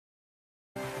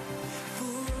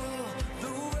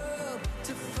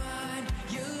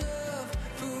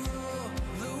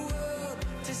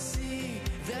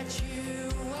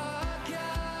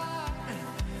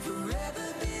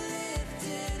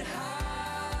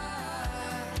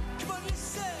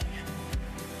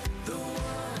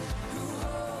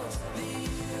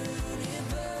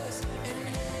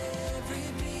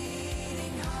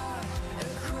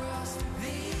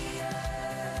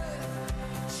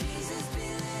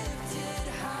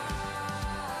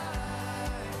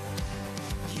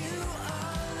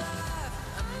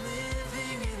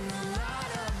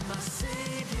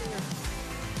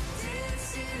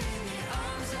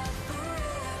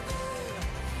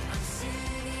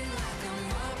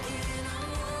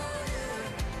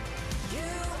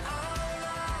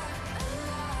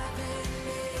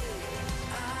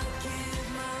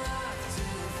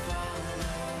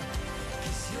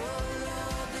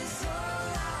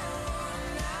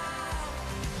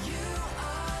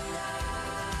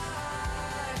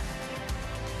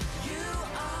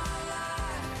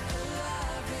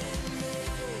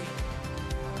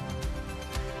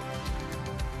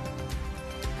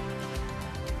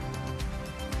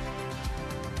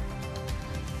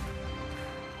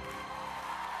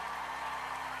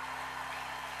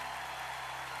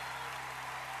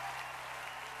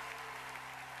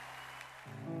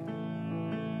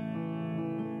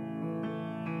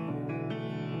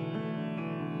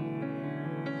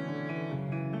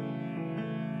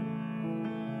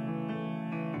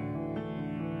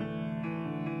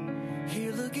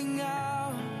looking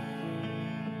out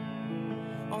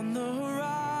on the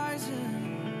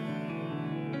horizon.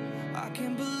 I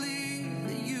can't believe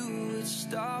that you would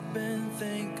stop and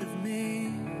think of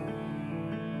me.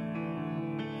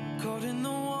 Caught in the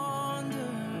wonder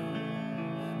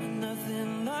of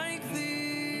nothing like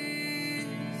this.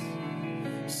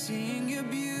 Seeing your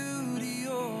beauty,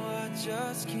 oh, I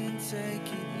just can't take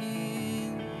it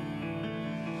in.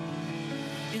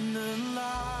 In the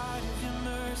light of your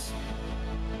mercy,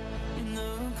 in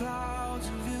the clouds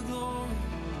of your glory,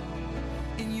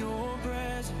 in your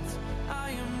presence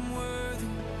I am worthy,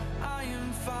 I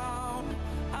am found,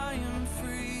 I am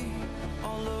free.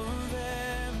 All of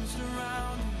heaven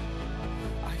surround me,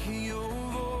 I hear your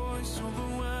voice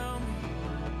overwhelm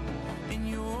me. In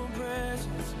your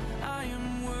presence I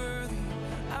am worthy,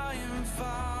 I am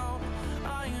found,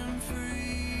 I am free.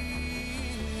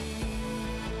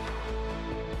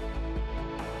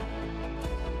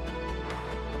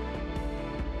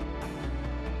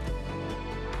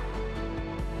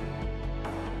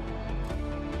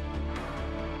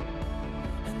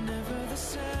 The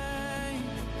same.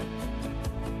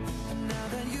 Now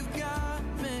that you've got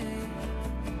me,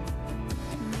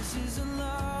 this is a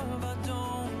love I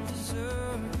don't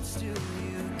deserve, but still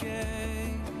you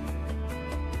gave.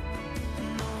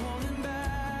 No holding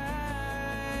back,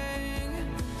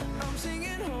 I'm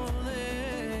singing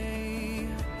holy.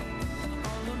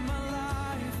 All of my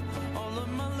life, all of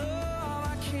my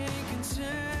love I can't contain.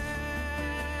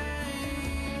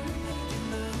 In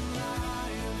the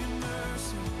light of your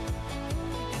mercy,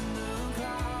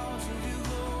 clouds of your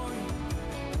glory,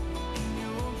 in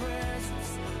your presence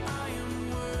I am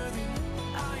worthy,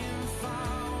 I am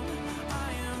found, I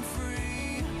am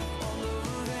free. All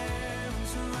of heaven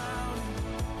surrounding,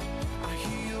 I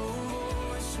hear your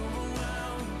voice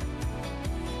overwhelming.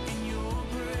 In your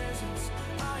presence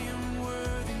I am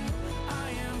worthy, I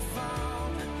am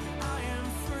found, I am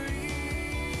free.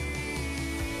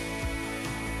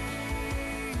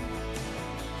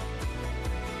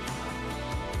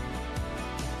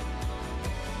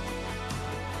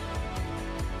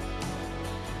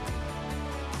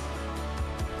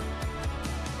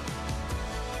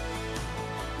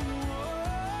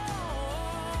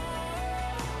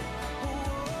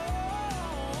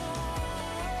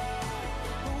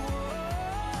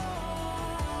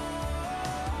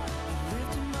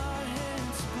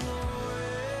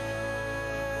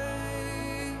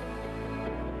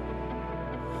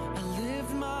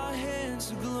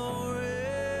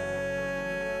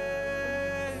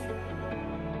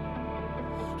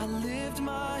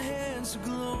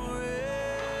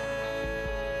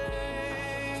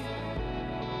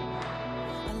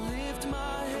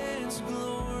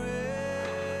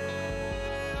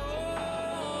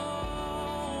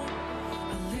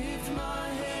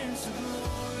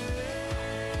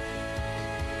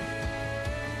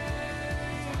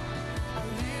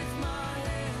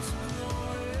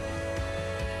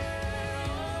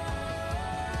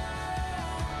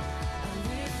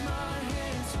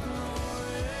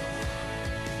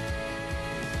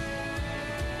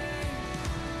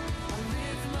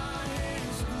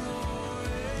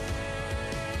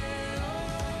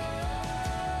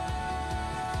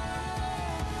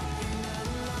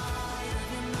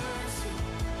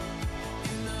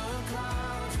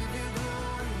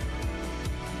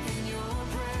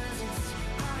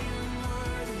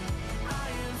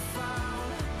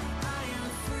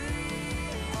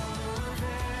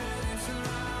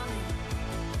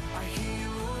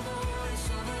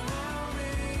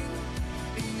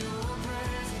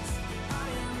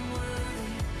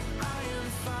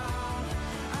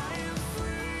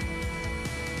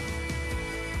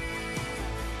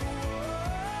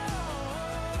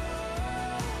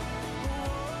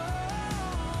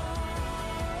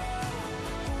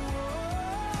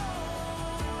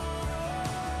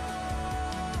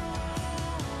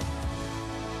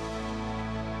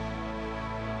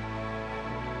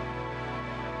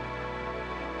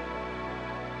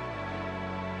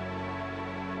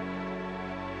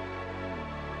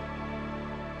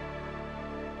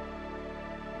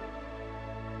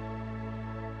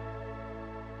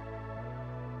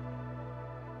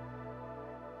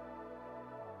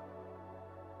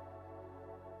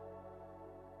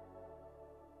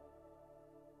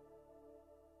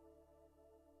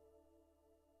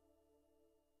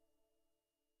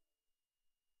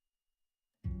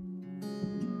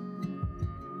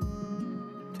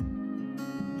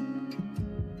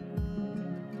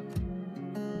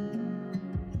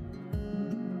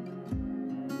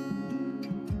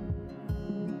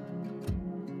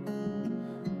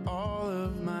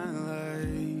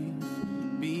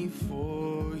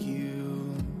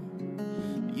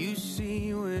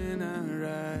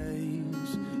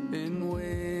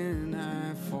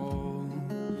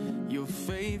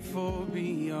 faithful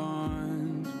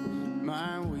beyond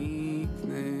my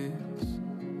weakness,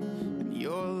 and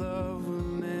your love will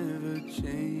never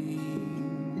change.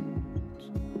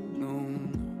 No,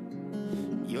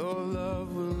 your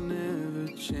love will never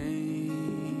change.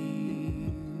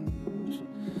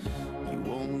 You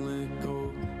won't let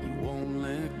go, you won't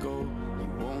let go, you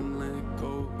won't let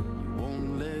go, you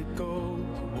won't let go,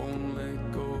 you won't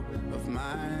let go of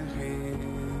my hand.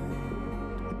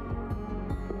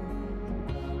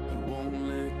 You won't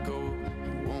let go,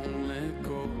 you won't let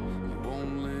go, you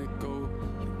won't let go,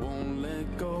 you won't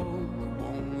let go, you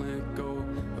won't let go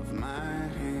of my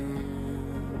hand.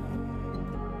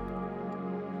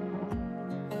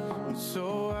 And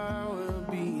so I will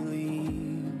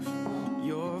believe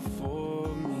you're for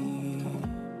me.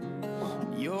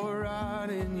 Your rod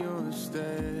and your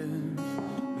staff,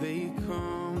 they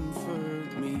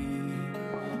comfort me.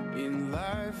 In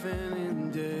life and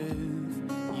in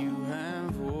death, you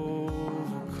have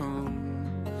overcome,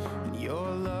 and your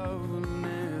love will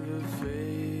never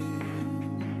fail.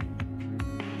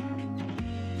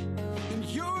 And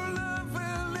your love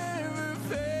will never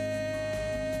fail.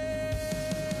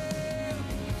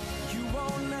 You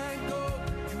won't let go,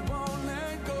 you won't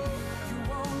let go, you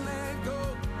won't let go,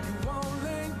 you won't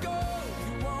let go,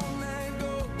 you won't let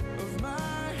go of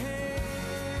my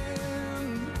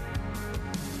hand.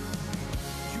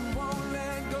 You won't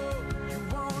let go, you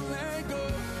won't let go,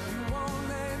 you won't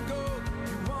let go,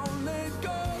 you won't let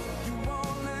go, you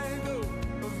won't let go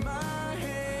of my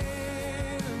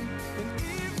hand. And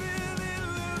even in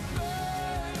the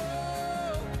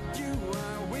battle, you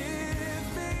are with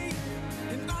me,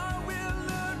 and I will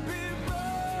not be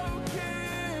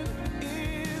broken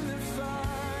in the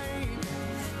fight.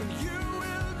 And you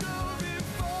will go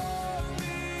before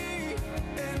me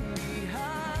and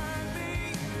behind me.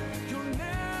 You'll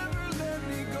never let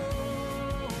me go.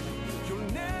 You'll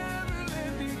never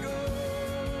let me go.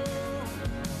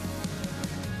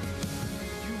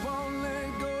 You won't let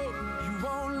go. You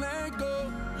won't let go.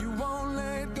 You won't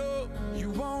let go. You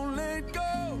won't let go.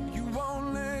 You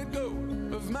won't let go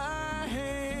of my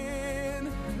hand.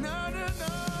 No, no,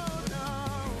 no, no.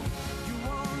 You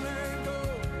won't let go.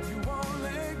 You won't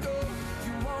let go.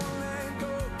 You won't let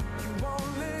go. You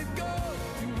won't let go.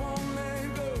 You won't let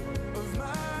go of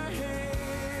my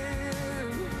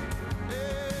hand.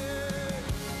 Yeah.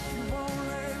 You won't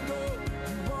let go.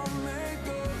 You won't let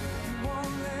go. You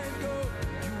won't let go.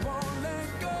 You won't let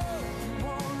go. You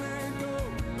won't let go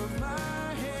of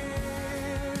my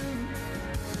hand.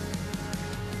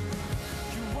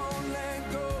 You won't let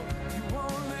go. You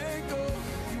won't let go.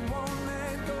 You won't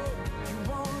let go. You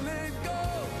won't let go.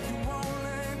 You won't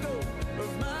let go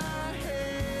of my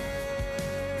hand.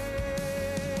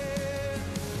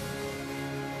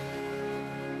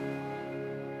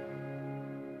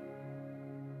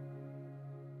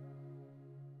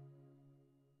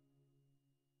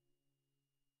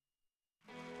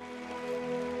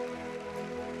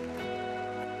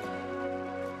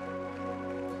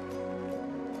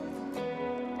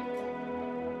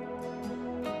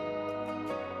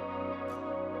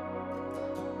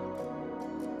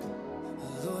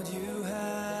 Lord, you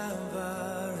have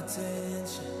our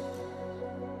attention.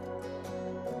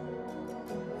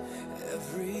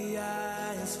 Every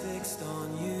eye is fixed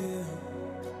on you.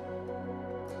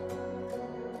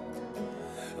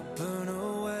 Burn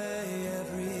away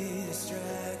every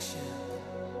distraction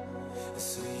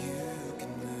so you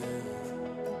can move.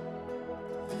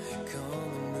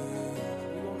 Come and move.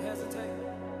 We won't hesitate.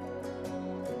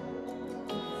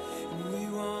 We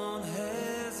won't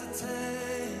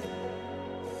hesitate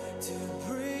to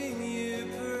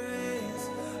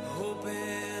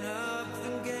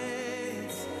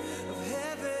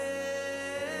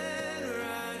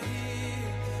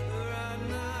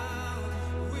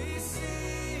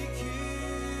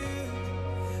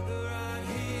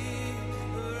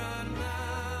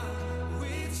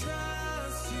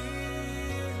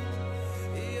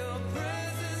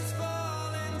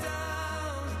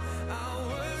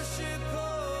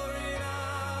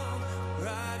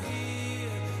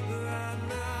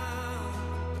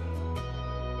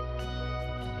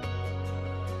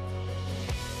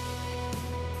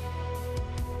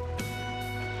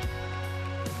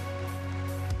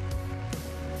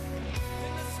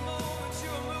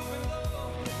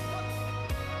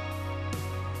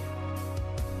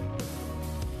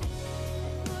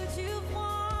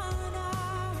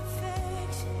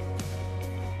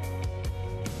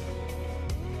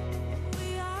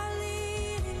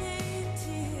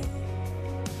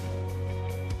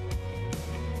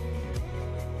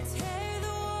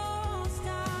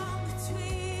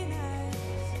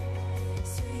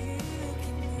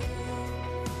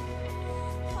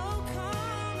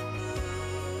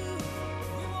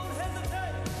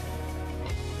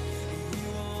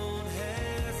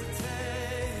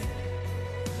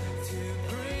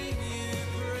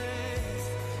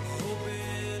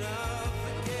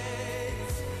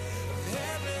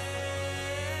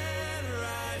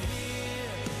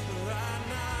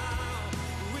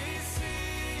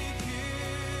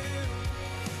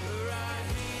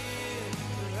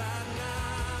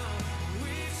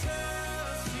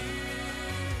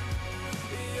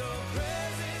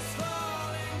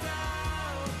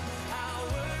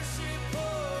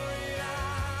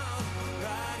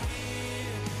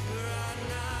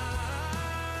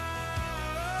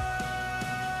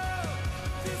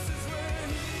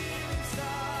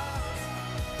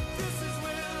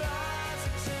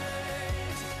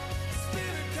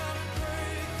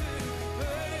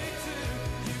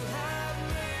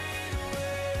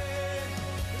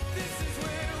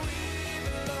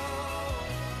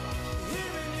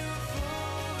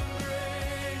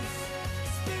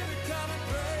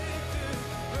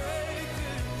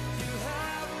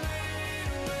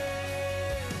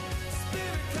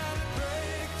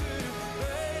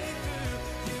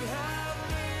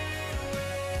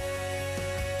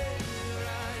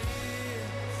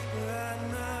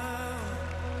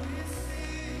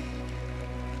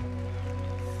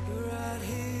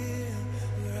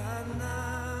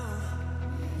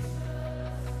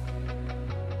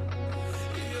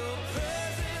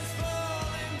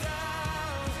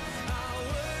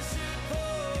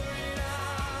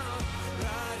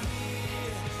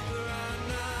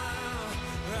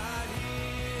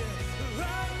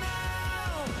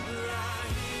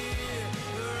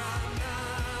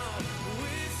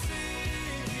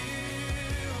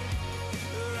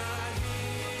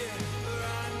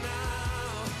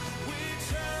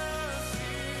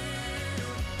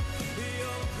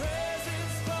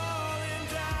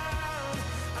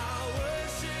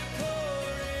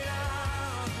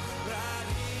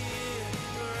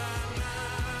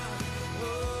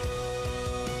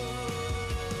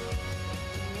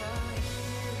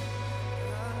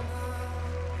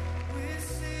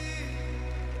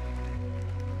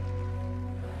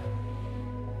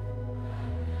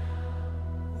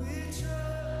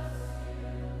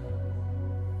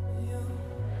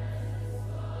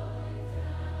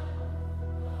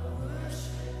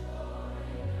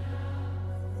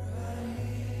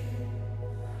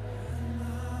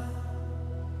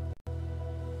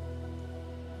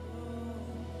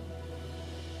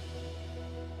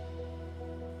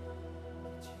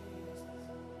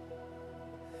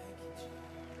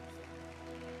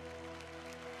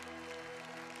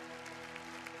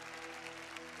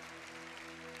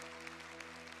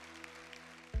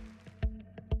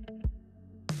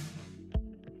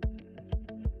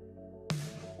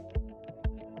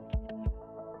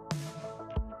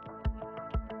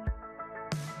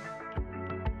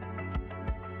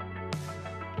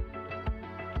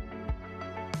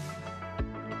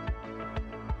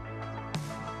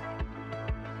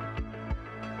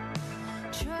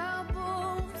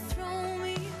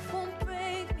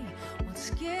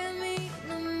scare me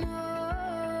no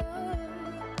more.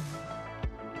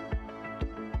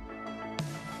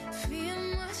 Fear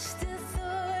must have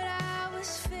thought I was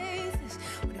faithless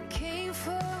when it came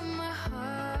from my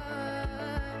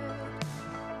heart.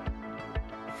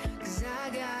 'Cause I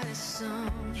got a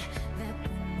song that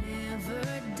will never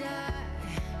die.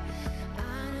 I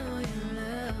know your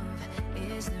love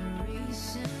is the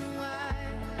reason why.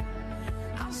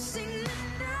 I'll sing the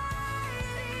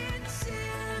night into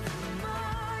the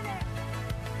morning.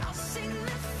 I'll sing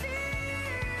the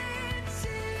fear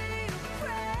into your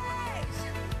praise.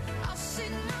 I'll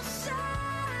sing my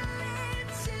soul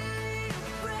into your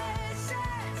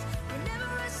presence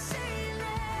whenever I say your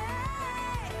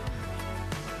name.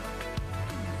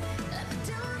 Let the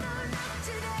devil know not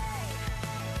today.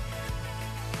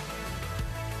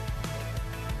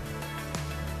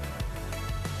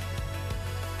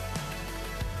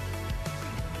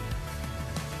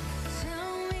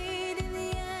 Tell me, did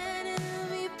the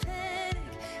enemy panic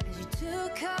as you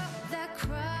took up that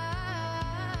cross?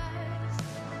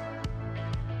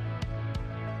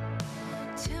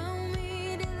 Tell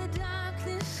me, did the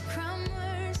darkness cry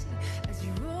mercy as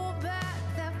you rolled back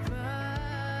that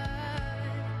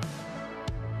pride?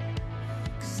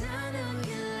 'Cause I know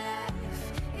your life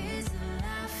is the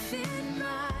life in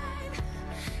mine.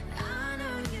 I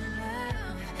know your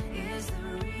love is the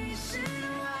reason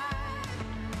why.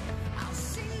 I'll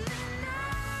sing the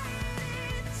night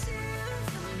into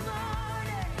the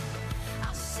morning.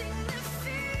 I'll sing the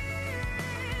fear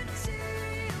into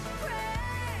your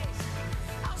praise.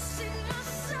 I'll sing my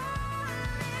soul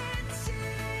into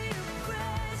your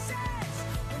presence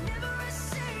whenever I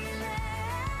say your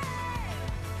name.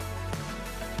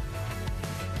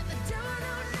 Let the devil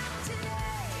know not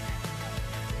today.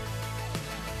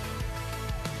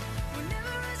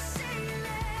 Whenever I say your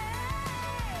name,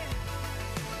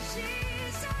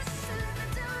 Jesus, let the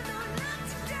devil know not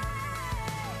today.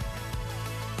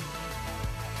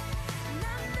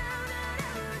 Not now, not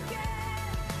ever again.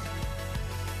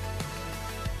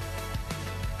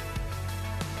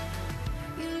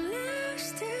 You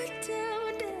lost it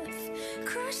down death,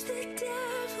 crushed the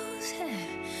devil's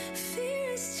head. Fear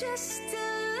is just a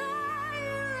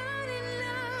liar running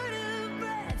out of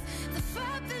breath. The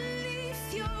fire beneath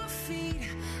your feet,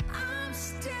 I'm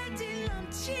standing on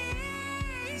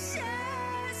Jesus'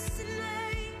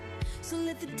 name. So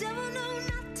let the devil know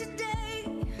not today.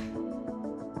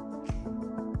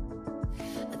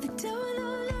 Let the devil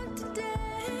know not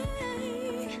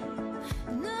today.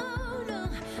 No, no,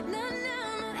 no, no,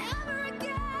 not ever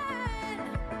again.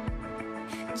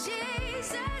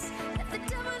 Jesus, let the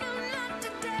devil know not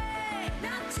today.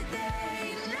 Not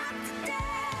today, not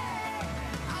today.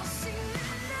 I'll sing the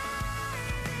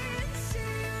night into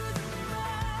the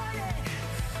morning.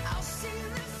 I'll sing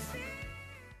the fear.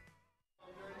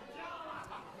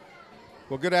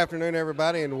 Well, good afternoon,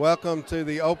 everybody, and welcome to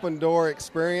the Open Door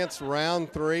Experience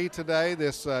Round 3 today,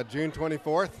 this June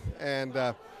 24th.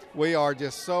 And we are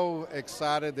just so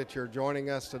excited that you're joining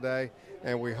us today,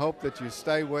 and we hope that you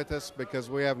stay with us because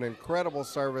we have an incredible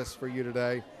service for you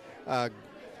today.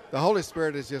 The Holy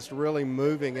Spirit is just really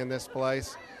moving in this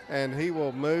place, and He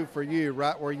will move for you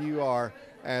right where you are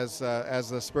as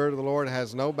the Spirit of the Lord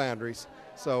has no boundaries,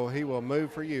 so He will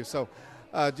move for you. So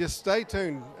just stay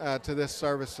tuned to this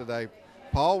service today.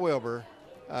 Paul Wilbur,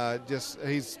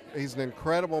 he's an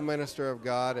incredible minister of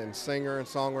God and singer and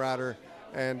songwriter,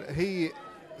 and he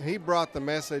brought the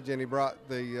message, and he brought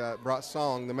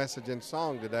the message in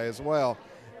song today as well,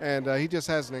 and he just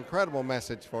has an incredible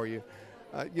message for you.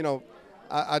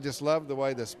 I just love the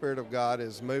way the Spirit of God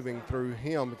is moving through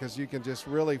him because you can just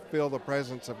really feel the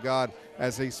presence of God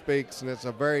as he speaks, and it's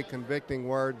a very convicting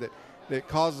word that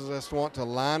causes us to want to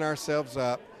line ourselves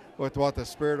up with what the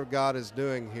Spirit of God is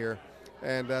doing here.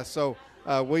 And so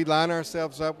we line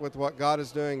ourselves up with what God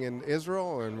is doing in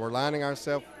Israel, and we're lining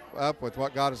ourselves up with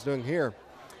what God is doing here.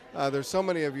 There's so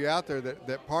many of you out there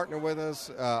that partner with us,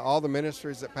 all the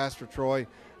ministries that Pastor Troy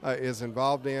is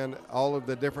involved in, all of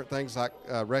the different things like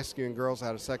rescuing girls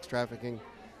out of sex trafficking.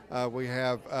 We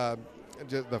have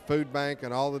just the food bank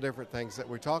and all the different things that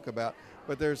we talk about.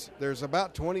 But there's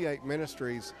about 28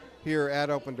 ministries here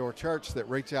at Open Door Church that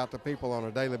reach out to people on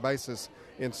a daily basis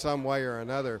in some way or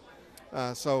another.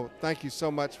 So thank you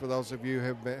so much for those of you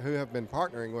who have been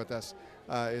partnering with us.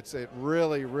 It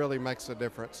really, really makes a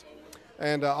difference.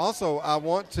 And also, I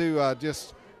want to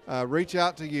just reach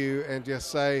out to you and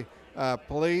just say,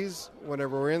 please,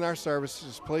 whenever we're in our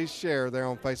services, please share there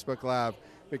on Facebook Live,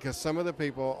 because some of the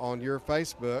people on your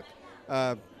Facebook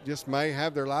just may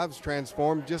have their lives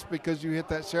transformed just because you hit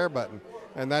that share button.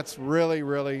 And that's really,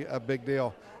 really a big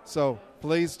deal. So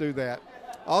please do that.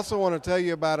 Also want to tell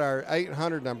you about our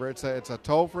 800 number. It's a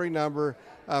toll-free number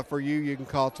for you. You can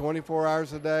call 24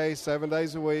 hours a day, 7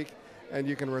 days a week, and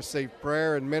you can receive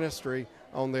prayer and ministry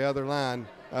on the other line.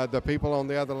 The people on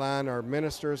the other line are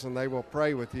ministers, and they will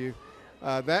pray with you.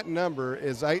 That number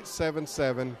is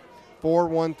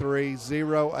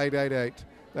 877-413-0888.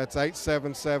 That's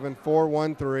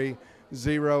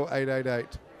 877-413-0888.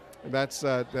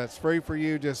 That's free for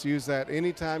you. Just use that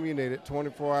anytime you need it,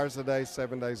 24 hours a day,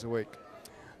 7 days a week.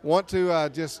 Want to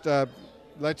just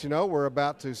let you know we're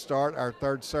about to start our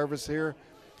third service here.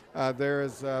 There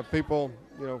is people,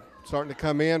 starting to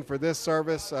come in for this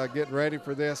service, getting ready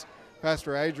for this.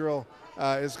 Pastor Adriel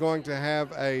is going to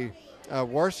have a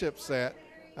worship set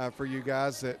for you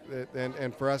guys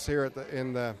and for us here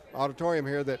in the auditorium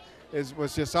here that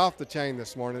was just off the chain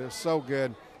this morning. It was so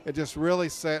good. It just really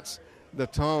sets the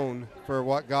tone for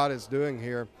what God is doing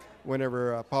here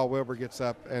whenever Paul Wilbur gets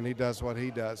up and he does what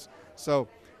he does. So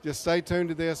just stay tuned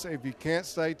to this. If you can't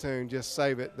stay tuned, just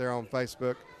save it there on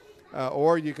Facebook.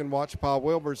 Or you can watch Paul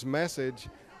Wilbur's message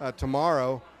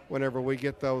tomorrow whenever we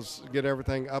get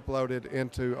everything uploaded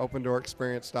into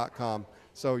opendoorexperience.com.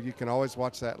 So you can always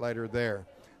watch that later there.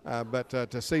 But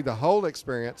to see the whole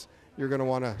experience, you're going to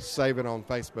want to save it on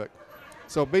Facebook.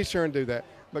 So be sure and do that.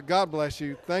 But God bless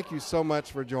you. Thank you so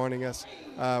much for joining us.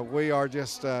 We are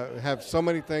just have so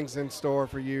many things in store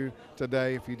for you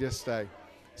today if you just stay.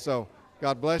 So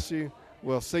God bless you.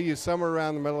 We'll see you somewhere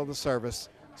around the middle of the service.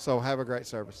 So have a great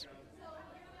service.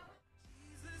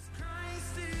 Jesus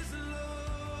Christ is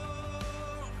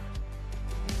Lord.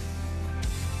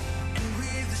 And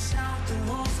with a shout the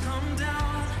walls come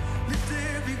down. Lift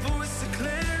every voice,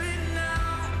 declare it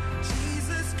now.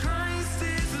 Jesus Christ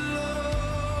is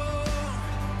Lord.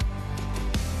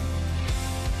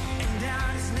 And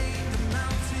at his name the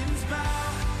mountains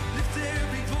bow. Lift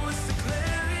every voice,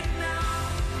 declare it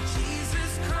now.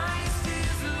 Jesus Christ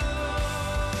is Lord.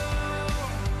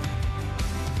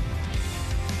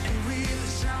 And with a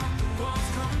shout the walls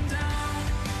come down.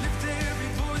 Lift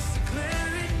every voice,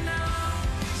 declare it now.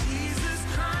 Jesus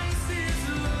Christ is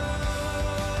Lord.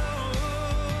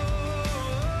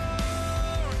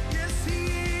 Yes, he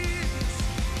is.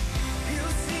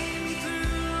 He'll see me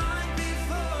through like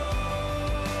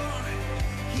before.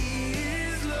 He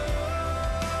is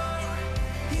Lord.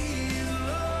 He is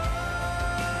Lord.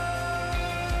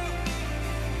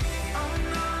 I'm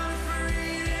not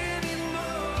afraid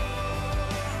anymore.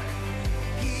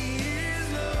 He is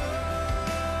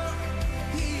Lord.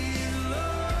 He is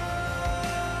Lord.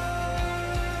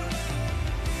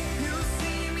 He'll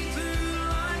see me through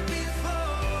like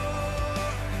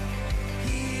before.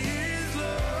 He is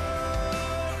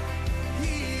Lord.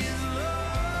 He is Lord.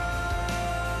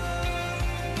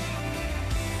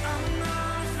 I'm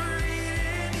not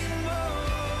afraid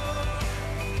anymore.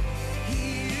 He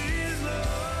is Lord.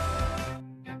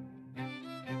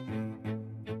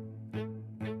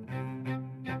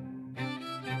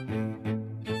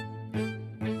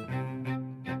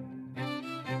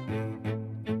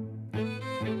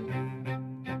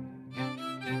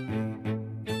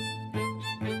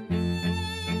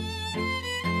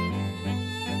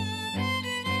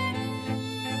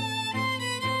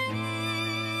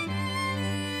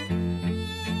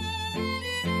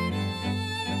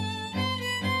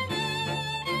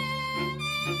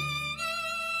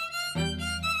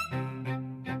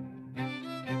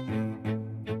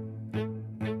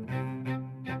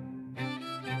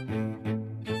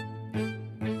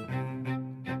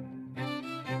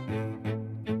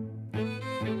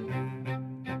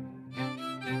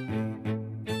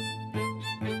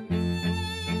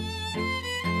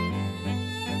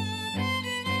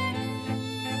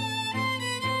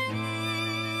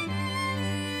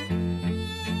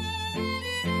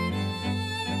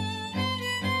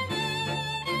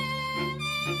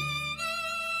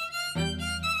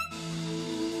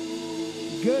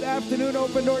 Good afternoon,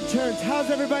 Open Door Church.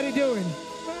 How's everybody doing?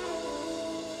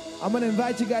 I'm going to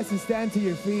invite you guys to stand to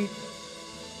your feet,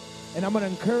 and I'm going to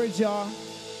encourage y'all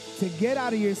to get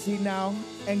out of your seat now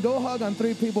and go hug on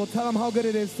 3 people. Tell them how good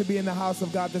it is to be in the house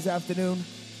of God this afternoon.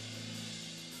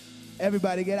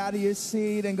 Everybody get out of your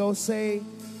seat and go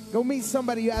meet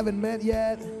somebody you haven't met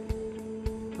yet.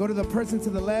 Go to the person to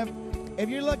the left. If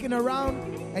you're looking around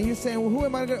and you're saying, well, who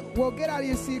am I going to? Well, get out of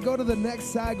your seat. Go to the next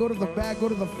side. Go to the back. Go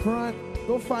to the front.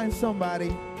 Go find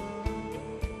somebody.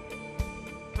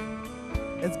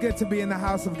 It's good to be in the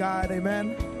house of God.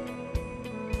 Amen.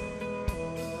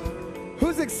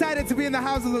 Who's excited to be in the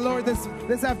house of the Lord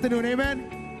this afternoon? Amen.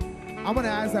 I'm going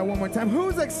to ask that one more time.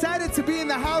 Who's excited to be in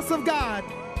the house of God?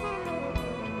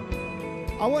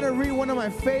 I want to read one of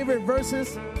my favorite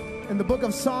verses in the book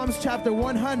of Psalms, chapter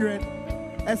 100.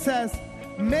 It says,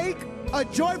 make a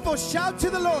joyful shout to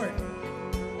the Lord.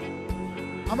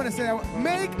 I'm going to say that.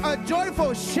 Make a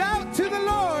joyful shout to the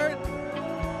Lord.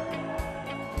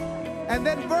 And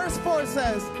then verse 4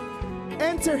 says,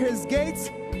 enter his gates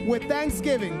with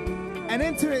thanksgiving and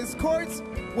enter his courts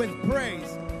with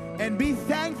praise, and be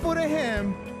thankful to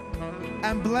him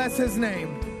and bless his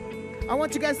name. I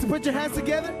want you guys to put your hands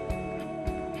together,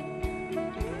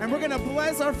 and we're going to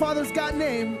bless our Father's God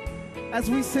name as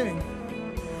we sing.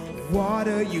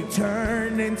 Water you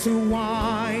turn into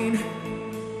wine,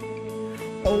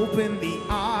 open the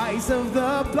eyes of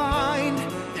the blind.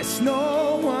 There's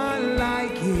no one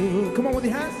like you. Come on with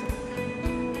your hands.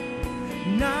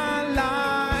 Not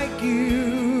like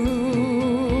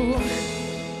you.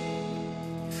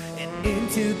 And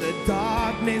into the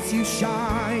darkness you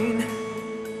shine,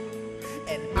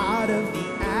 and out of the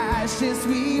ashes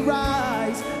we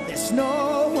rise. There's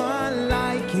no one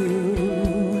like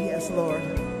you. Yes, Lord.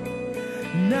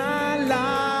 Not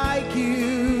like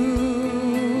you.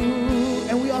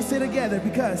 And we all say together,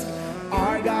 because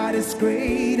our God is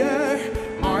greater,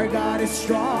 our God is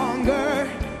stronger.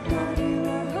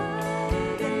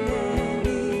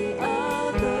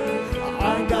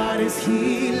 Our God is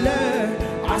healer,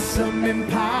 awesome in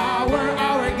power.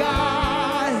 Our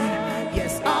God,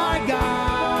 yes, our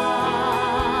God.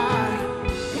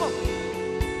 Come on.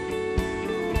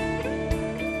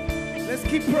 Let's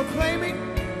keep proclaiming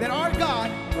that our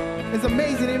God is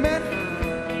amazing, amen?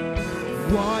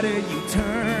 Water you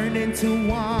turn into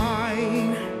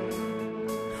wine,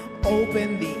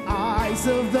 open the eyes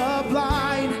of the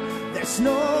blind. There's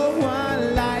no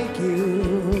one like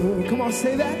you. Come on,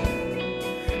 say that.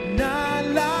 Not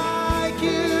like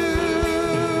you.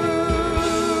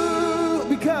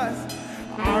 Because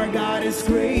our God is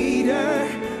greater,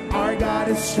 our God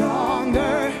is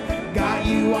stronger. God,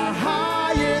 you are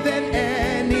higher than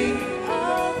any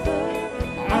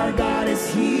other. Our God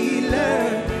is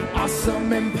healer,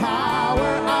 awesome in power.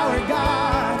 Our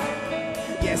God,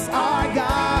 yes, our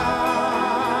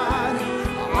God.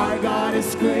 Our God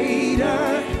is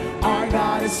greater, our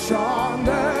God is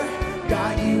stronger.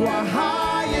 God, you are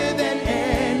higher than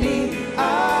any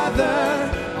other.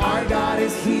 Our God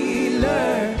is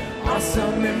healer,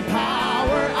 awesome in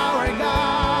power. Our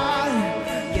God,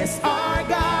 yes, our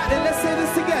God. And let's say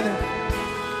this together.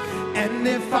 And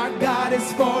if our God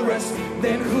is for us,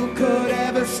 then who could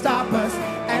ever stop us?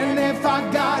 And if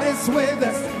our God is with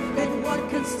us, then what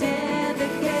could stand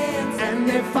against? And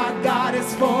if our God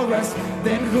is for us,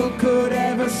 then who could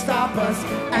ever stop us?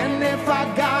 And if our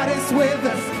God is with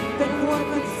us, then what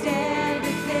could stand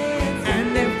against?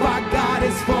 And if our God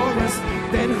is for us,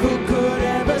 then who could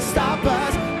ever stop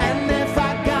us? And if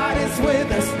our God is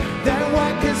with us, then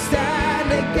what could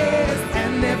stand against?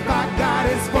 And if our God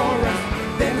is for us,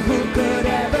 then who could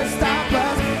ever stop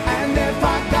us? And if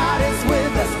our God is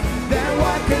with us, then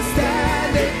what could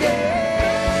stand against?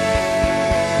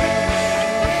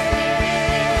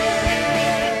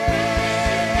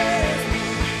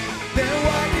 Then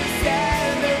what could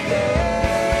stand against?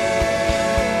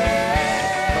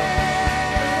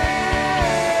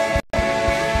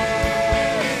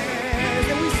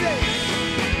 And we say,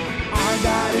 our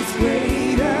God is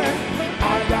greater,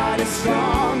 our God is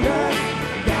stronger.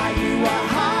 God, you are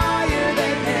higher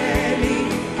than any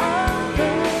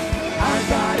other. Our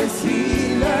God is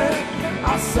healer,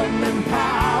 awesome in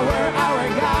power. Our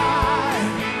God,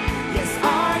 yes,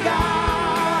 our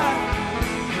God.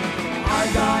 Our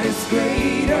God is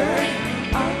greater.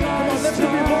 Our God, come on, lift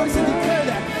up your voice and declare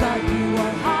that. God, you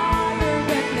are higher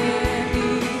than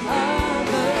any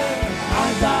other.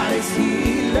 Our God is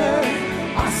healer,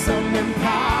 awesome in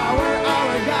power.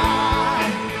 Our God,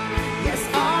 yes,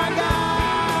 our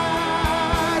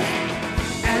God.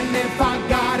 And if our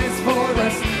God is for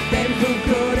us, then who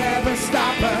could ever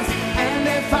stop us? And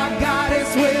if our God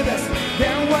is with us,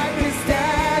 then what can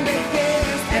stand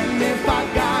against? And if our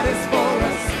God is for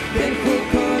us, then who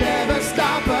could ever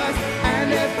stop us?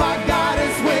 And if our God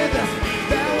is with us,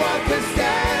 then what can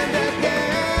stand against?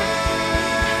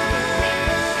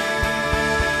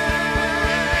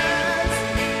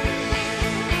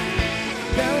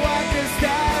 Then what can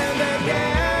stand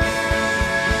against?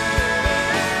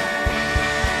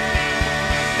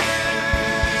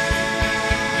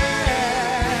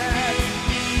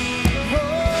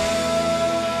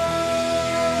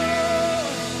 Oh,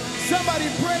 somebody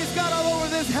praise God all over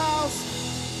this house.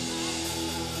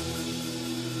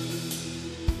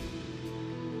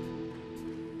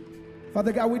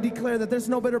 Father God, we declare that there's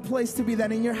no better place to be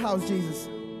than in your house, Jesus.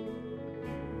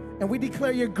 And we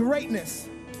declare your greatness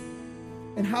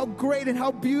and how great and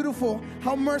how beautiful,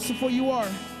 how merciful you are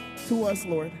to us,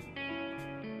 Lord.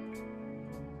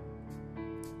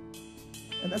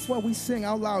 And that's why we sing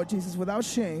out loud, Jesus, without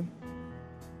shame.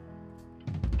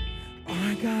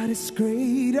 Our God is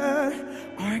greater,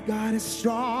 our God is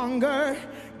stronger.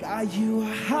 God, you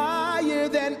are higher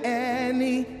than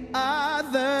any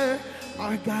other.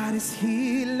 Our God is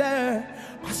healer,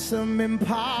 awesome in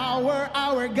power.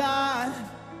 Our God,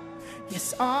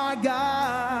 yes, our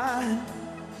God.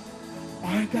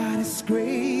 Our God is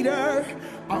greater,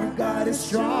 our God is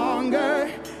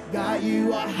stronger. God,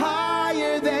 you are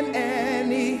higher than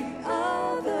any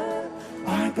other.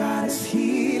 Our God is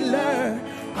healer,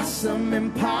 awesome in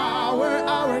power.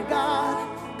 Our God.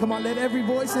 Come on, let every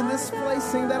voice in this place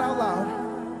sing that out loud.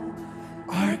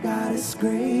 Our God is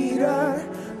greater,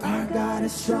 our God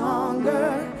is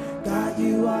stronger. God,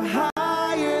 you are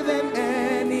higher than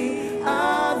any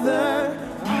other.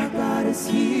 Our God is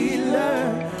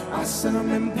healer, awesome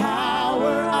in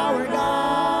power. Our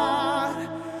God,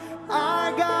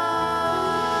 our God.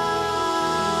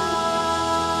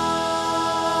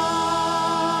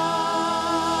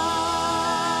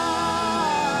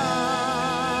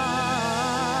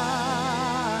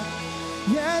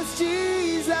 Yes,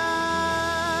 Jesus.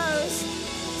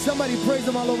 Somebody praise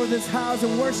him all over this house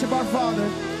and worship our Father.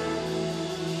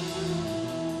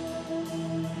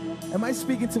 Am I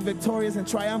speaking to victorious and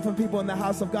triumphant people in the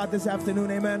house of God this afternoon?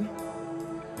 Amen.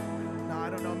 No, I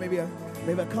don't know. Maybe a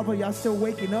couple of y'all still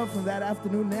waking up from that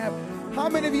afternoon nap. How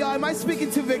many of y'all am I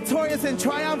speaking to victorious and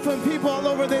triumphant people all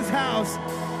over this house?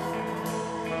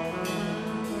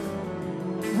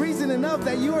 Reason enough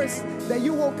that you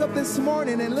woke up this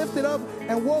morning and lifted up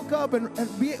and woke up and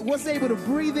was able to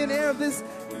breathe in air of this.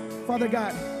 Father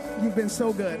God, you've been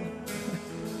so good.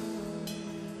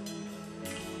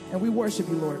 And we worship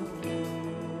you, Lord.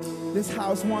 This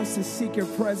house wants to seek your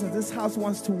presence. This house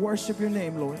wants to worship your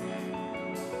name, Lord.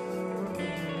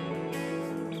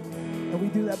 And we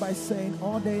do that by saying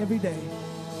all day, every day,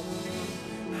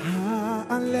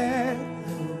 hallelujah.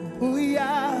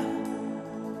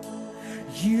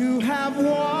 You have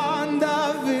won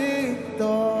the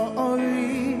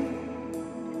victory.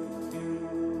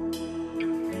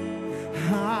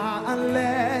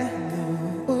 Hallelujah.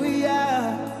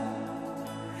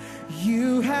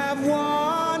 You have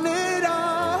won it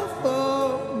all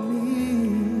for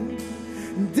me.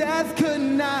 Death could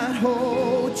not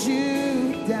hold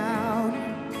you down.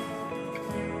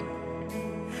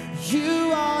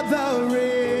 You are the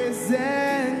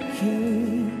risen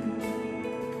King.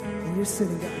 And you're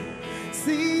sitting down,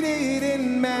 seated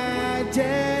in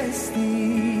majesty.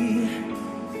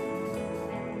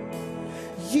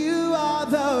 You are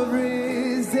the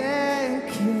risen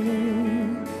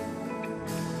King.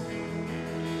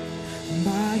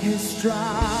 By his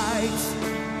stripes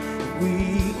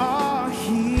we are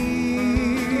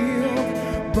healed.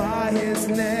 By his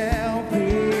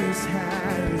nail-pierced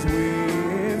hands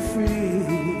we're free.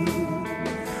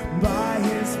 By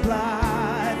his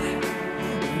blood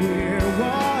we're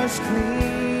washed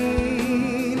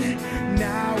clean.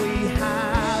 Now we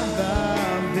have the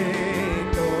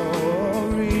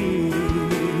victory.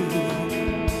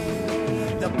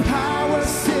 The power of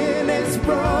sin is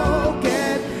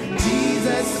broken.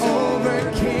 Jesus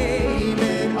overcame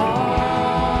it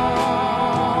all.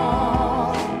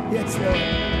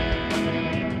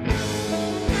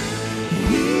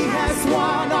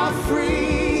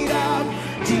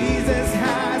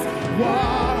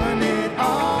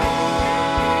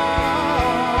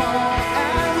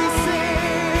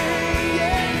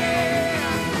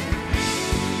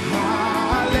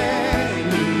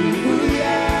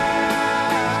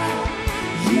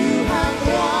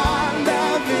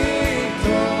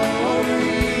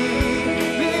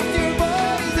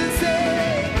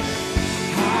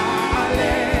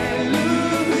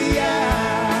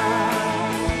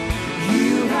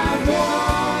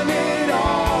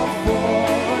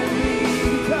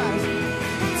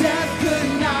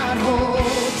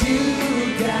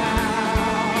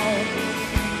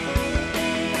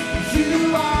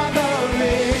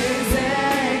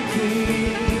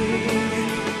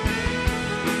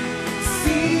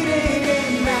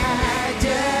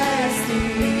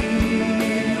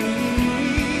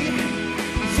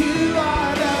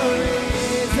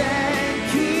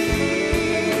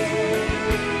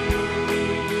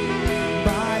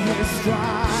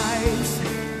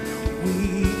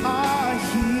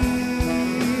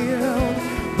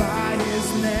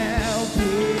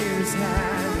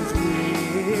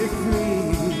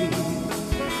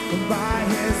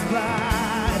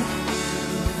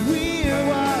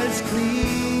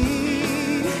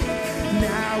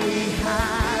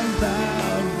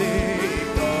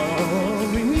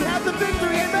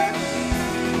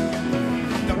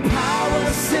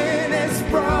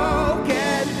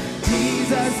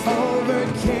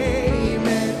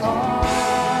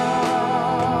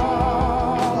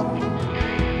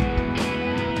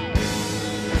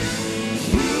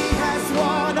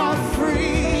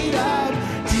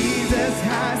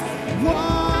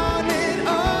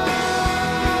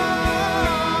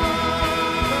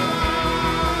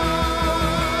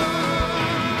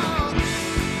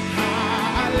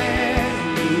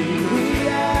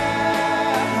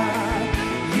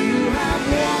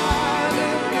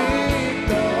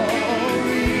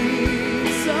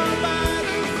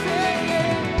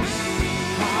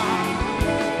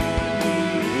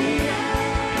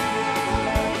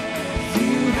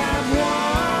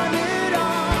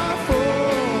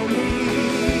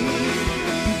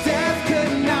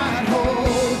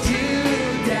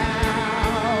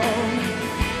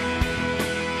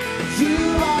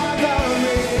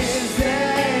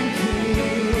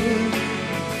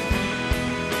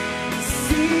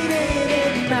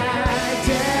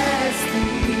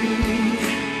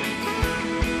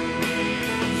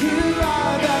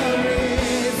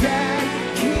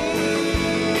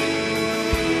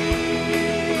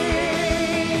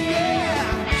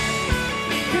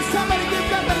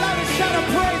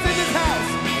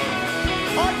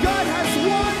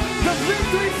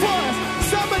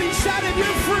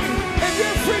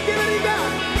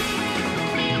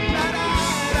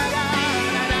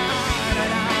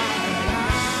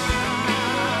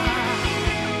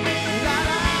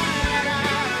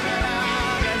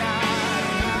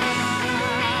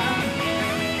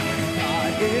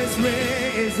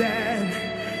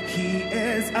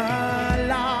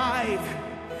 alive.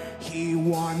 He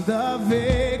won the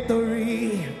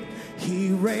victory. He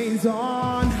reigns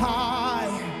on high.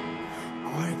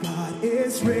 Our God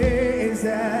is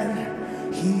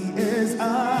risen. He is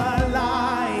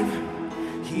alive.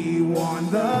 He won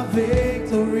the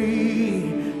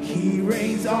victory. He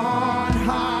reigns on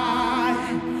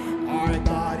high. Our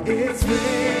God is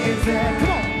risen.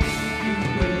 Come on.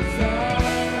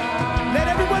 Let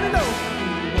everybody know.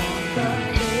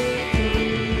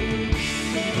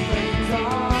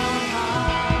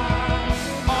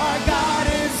 Our God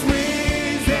is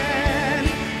risen.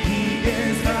 He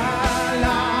is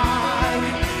alive.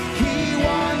 He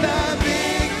won the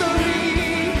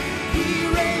victory. He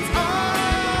reigns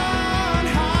on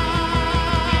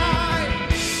high.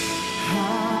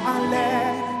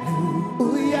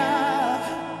 Hallelujah.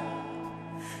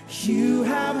 You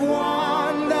have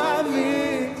won the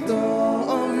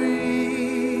victory.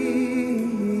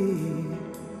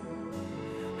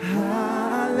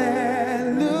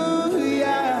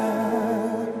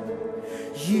 Hallelujah.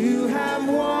 You have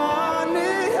won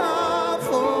it all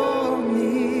for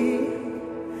me.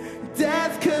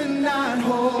 Death could not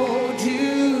hold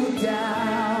you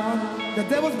down. The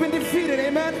devil's been defeated,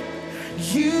 amen.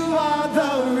 You are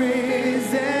the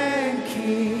risen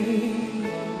King,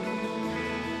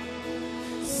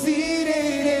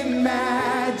 seated in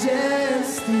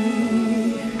majesty.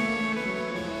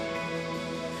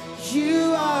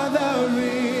 You are the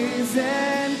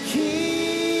risen King.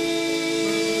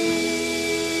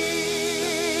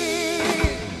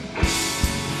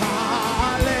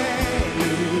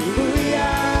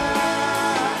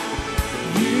 Hallelujah.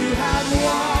 You have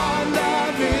won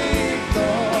the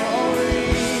victory.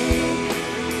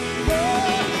 Oh,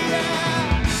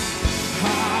 yeah.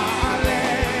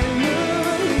 Hallelujah.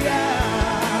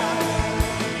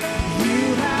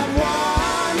 You have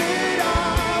won it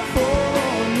all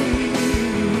for me.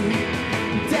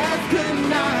 Death could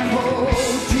not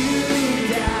hold you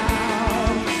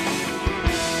down.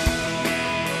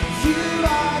 You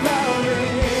are the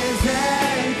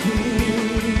risen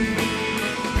King,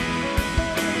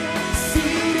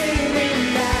 seated in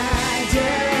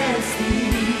majesty.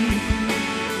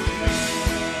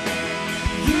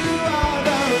 You are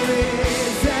the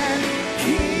risen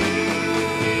King.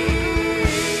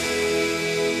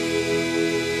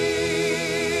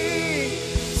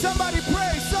 Somebody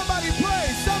praise, somebody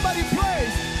praise, somebody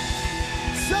praise,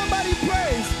 somebody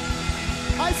praise.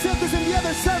 I said this in the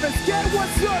other service. Get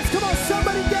what's yours. Come on,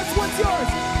 somebody gets what's yours.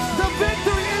 The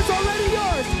victory is already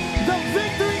yours. The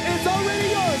victory is already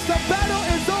yours. The battle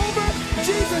is over.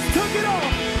 Jesus took it all.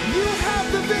 You have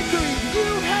the victory. You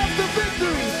have the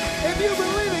victory. If you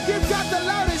believe it, give God the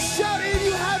loudest shout. If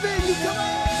you have it, you come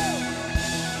on.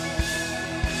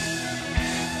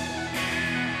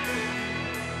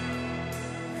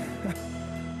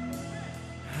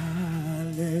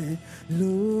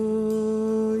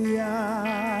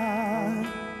 Hallelujah.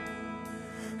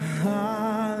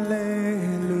 Hallelujah.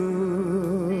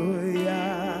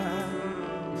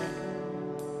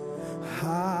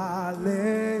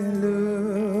 Hallelujah.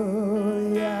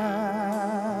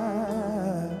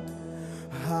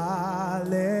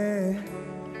 Hallelujah.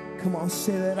 Come on,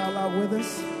 say that out loud with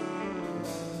us.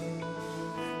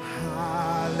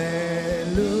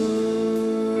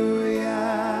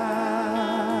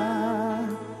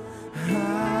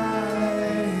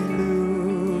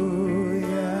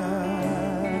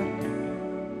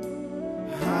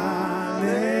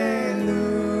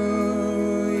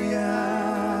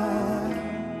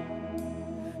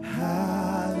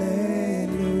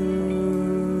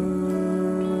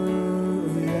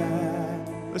 Hallelujah.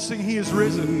 Let's sing He is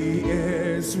Risen. He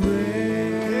is risen.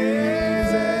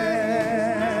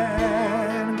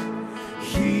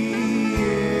 He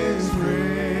is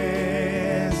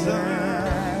risen.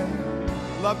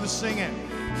 Love to sing it.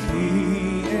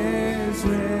 He is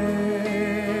risen.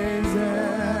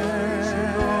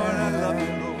 Lord, I love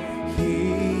you, Lord. He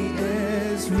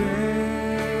is risen.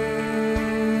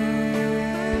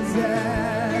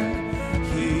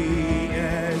 He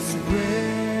is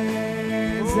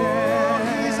risen. Oh,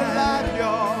 He's alive,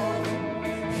 y'all.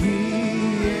 He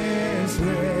is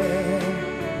risen.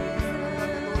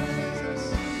 Love you, Lord Jesus.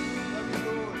 Love you,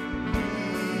 Lord. He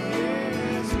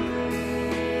is risen.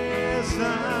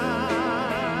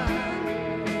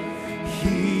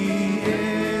 He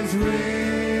is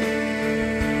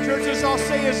risen. Church, let's all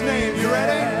say His name. You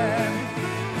ready?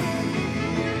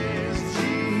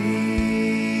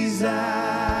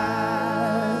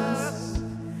 Jesus.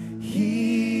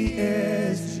 He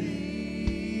is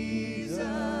Jesus.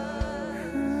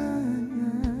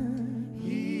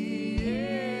 He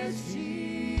is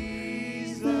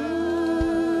Jesus.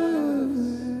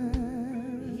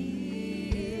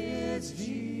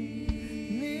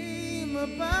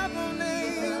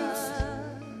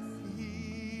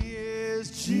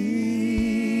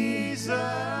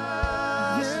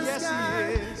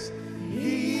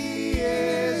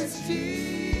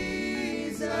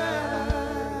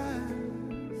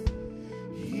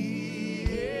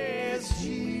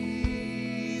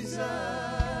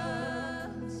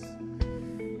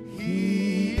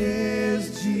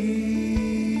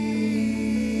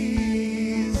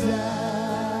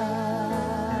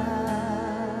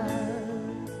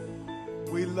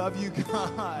 love you,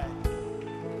 God.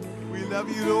 We love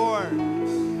you, Lord.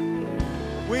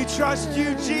 We trust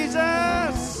you,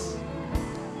 Jesus.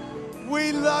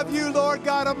 We love you, Lord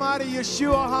God Almighty,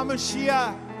 Yeshua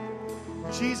HaMashiach,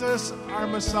 Jesus, our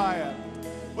Messiah.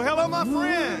 Well, hello, my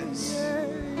friends.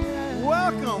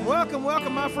 Welcome, welcome,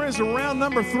 welcome, my friends, to round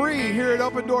number 3 here at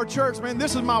Open Door Church. Man,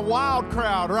 this is my wild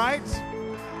crowd, right?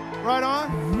 Right on?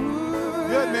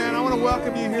 Good, man. I want to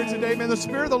welcome you here today, man. The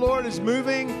Spirit of the Lord is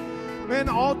moving. Man,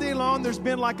 all day long, there's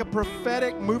been like a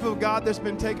prophetic move of God that's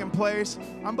been taking place.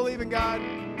 I'm believing God,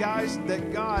 guys,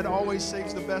 that God always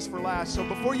saves the best for last. So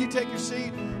before you take your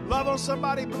seat, love on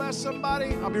somebody, bless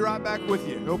somebody. I'll be right back with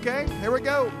you, okay? Here we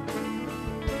go.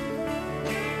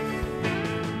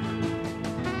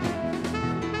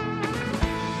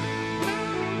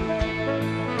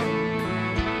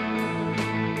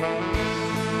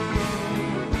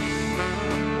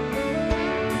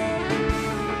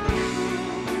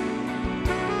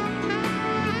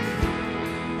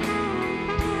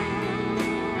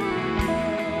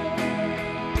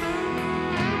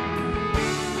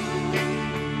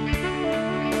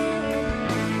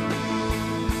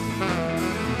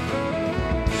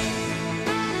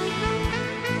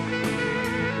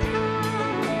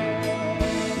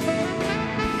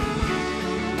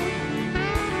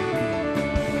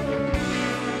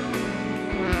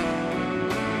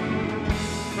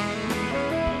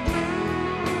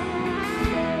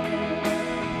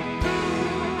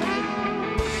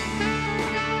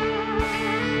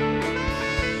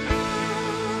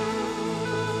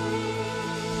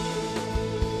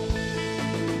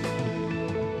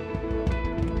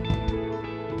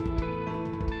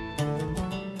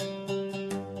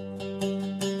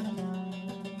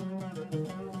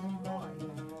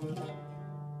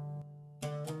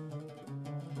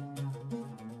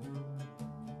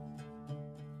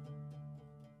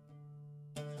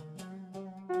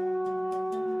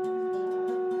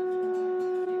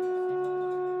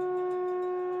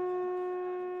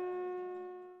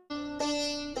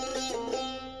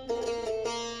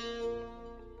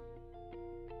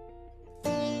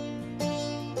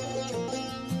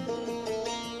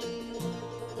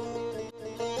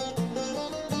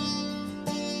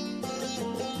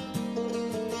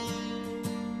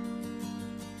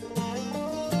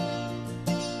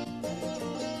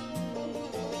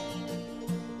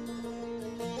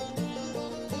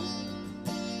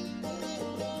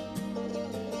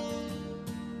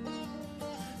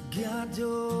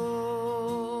 Gadol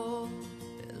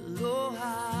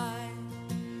Elohai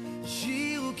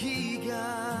Shiu ki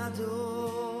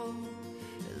gadol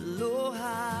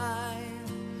Elohai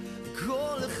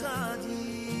Kol echad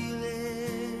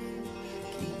yileh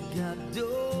ki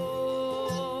gadol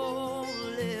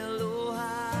Elohai.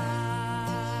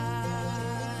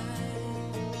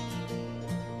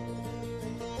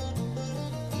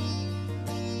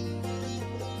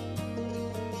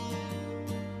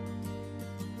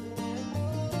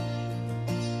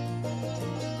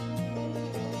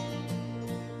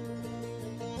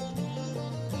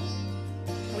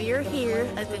 We are here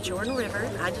at the Jordan River.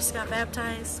 I just got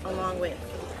baptized along with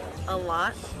a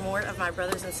lot more of my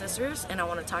brothers and sisters, and I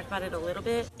want to talk about it a little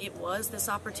bit. It was this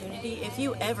opportunity. If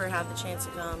you ever have the chance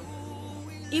to come,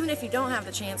 even if you don't have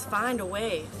the chance, find a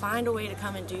way to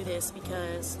come and do this,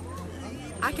 because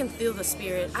I can feel the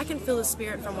Spirit. I can feel the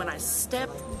Spirit from when I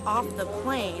stepped off the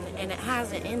plane, and it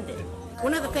hasn't ended.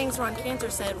 One of the things Ron Cantor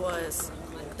said was,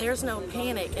 there's no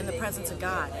panic in the presence of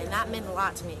God, and that meant a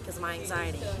lot to me because of my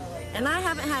anxiety. And I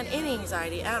haven't had any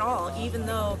anxiety at all, even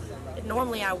though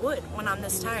normally I would when I'm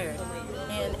this tired.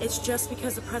 And it's just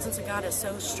because the presence of God is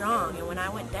so strong. And when I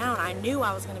went down, I knew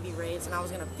I was going to be raised and I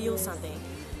was going to feel something.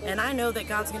 And I know that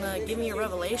God's going to give me a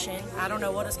revelation. I don't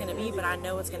know what it's going to be, but I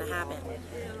know it's going to happen.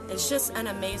 It's just an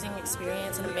amazing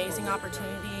experience, an amazing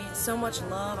opportunity, so much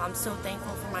love. I'm so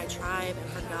thankful for my tribe and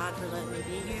for God for letting me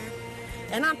be here.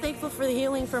 And I'm thankful for the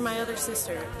healing for my other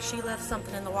sister. She left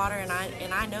something in the water, and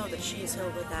I know that she is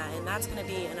healed with that. And that's going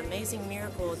to be an amazing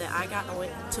miracle that I got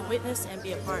to witness and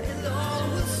be a part of.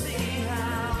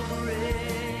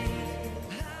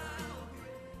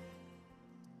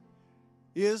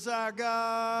 Is our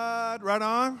God. Right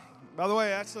on. By the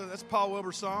way, that's Paul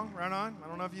Wilbur's song, Right On. I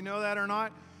don't know if you know that or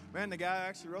not. Man, the guy who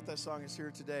actually wrote that song is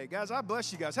here today. Guys, I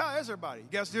bless you guys. How is everybody? You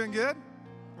guys doing good?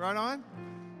 Right on?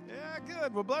 Yeah,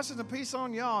 good. Well, blessings and peace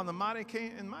on y'all in the mighty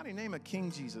name of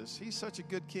King Jesus. He's such a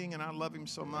good king, and I love him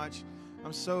so much.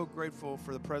 I'm so grateful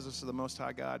for the presence of the Most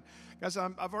High God. Guys,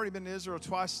 I've already been to Israel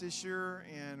twice this year,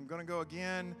 and I'm going to go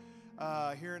again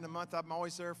here in a month. I'm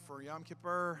always there for Yom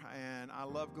Kippur, and I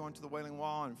love going to the Wailing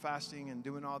Wall and fasting and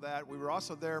doing all that. We were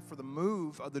also there for the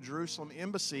move of the Jerusalem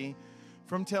embassy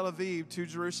from Tel Aviv to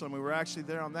Jerusalem. We were actually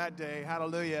there on that day.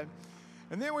 Hallelujah.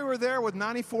 And then we were there with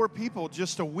 94 people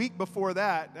just a week before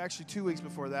that. Actually, 2 weeks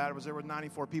before that, I was there with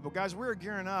 94 people. Guys, we're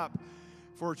gearing up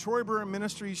for Wilbur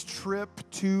Ministries' trip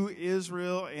to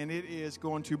Israel, and it is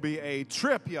going to be a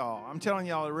trip, y'all. I'm telling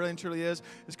y'all, it really and truly is.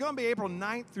 It's going to be April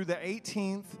 9th through the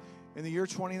 18th in the year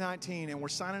 2019, and we're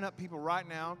signing up people right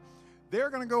now. They're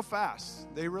going to go fast.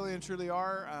 They really and truly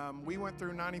are. We went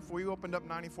through 94. We opened up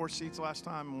 94 seats last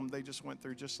time, and they just went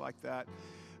through just like that.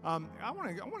 I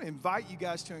want to invite you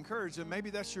guys to encourage them. Maybe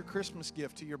that's your Christmas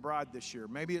gift to your bride this year.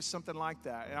 Maybe it's something like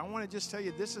that. And I want to just tell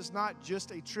you, this is not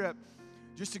just a trip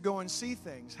just to go and see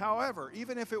things. However,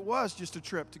 even if it was just a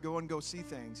trip to go and go see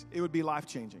things, it would be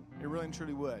life-changing. It really and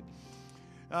truly would.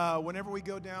 Whenever we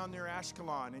go down near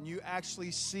Ashkelon and you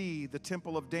actually see the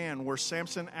Temple of Dan where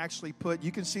Samson actually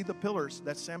you can see the pillars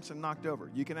that Samson knocked over.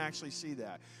 You can actually see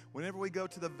that. Whenever we go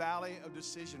to the Valley of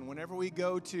Decision, whenever we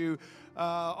go to,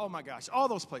 oh my gosh, all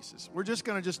those places, we're just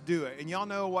going to just do it. And y'all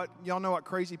know what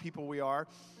crazy people we are.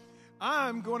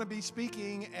 I'm going to be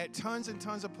speaking at tons and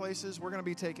tons of places. We're going to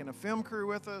be taking a film crew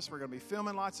with us. We're going to be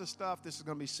filming lots of stuff. This is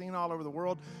going to be seen all over the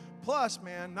world. Plus,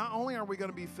 man, not only are we going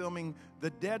to be filming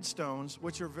the dead stones,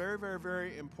 which are very, very,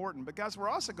 very important, but guys, we're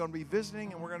also going to be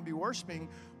visiting and we're going to be worshiping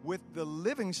with the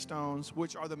living stones,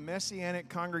 which are the Messianic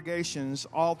congregations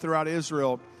all throughout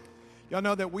Israel. Y'all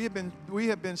know that we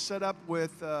have been set up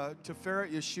with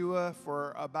Tiferet Yeshua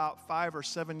for about 5 or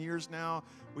 7 years now.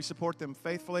 We support them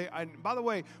faithfully. And by the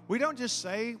way, we don't just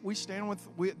say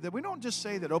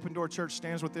that Open Door Church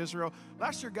stands with Israel.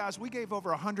 Last year, guys, we gave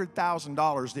over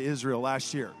 $100,000 to Israel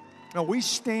last year. No, we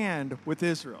stand with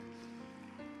Israel.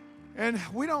 And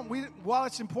while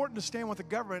it's important to stand with the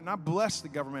government, and I bless the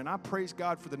government, and I praise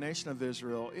God for the nation of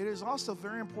Israel, it is also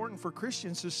very important for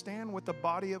Christians to stand with the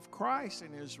body of Christ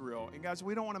in Israel. And guys,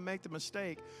 we don't want to make the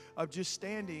mistake of just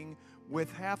standing with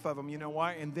half of them, you know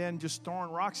why? And then just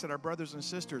throwing rocks at our brothers and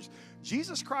sisters.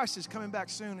 Jesus Christ is coming back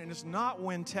soon, and it's not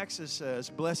when Texas says,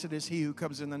 "Blessed is he who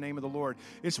comes in the name of the Lord."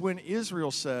 It's when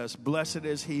Israel says, "Blessed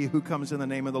is he who comes in the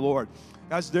name of the Lord."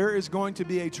 Guys, there is going to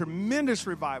be a tremendous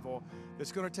revival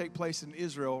that's going to take place in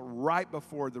Israel right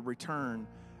before the return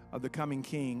of the coming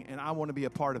King, and I want to be a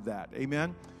part of that.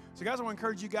 Amen? So, guys, I want to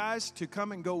encourage you guys to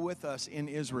come and go with us in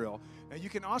Israel. Now, you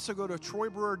can also go to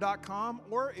troybrewer.com,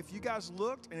 or if you guys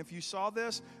looked and if you saw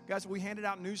this, guys, we handed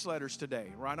out newsletters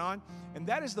today, right on? And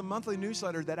that is the monthly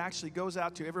newsletter that actually goes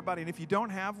out to everybody. And if you don't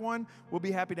have one, we'll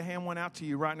be happy to hand one out to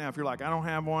you right now. If you're like, "I don't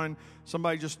have one,"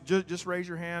 somebody just raise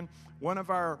your hand. One of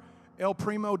our El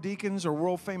Primo deacons or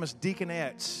world-famous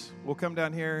deaconettes will come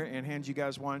down here and hand you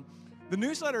guys one. The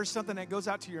newsletter is something that goes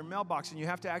out to your mailbox, and you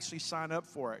have to actually sign up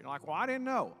for it. You're like, "Well, I didn't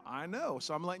know." I know,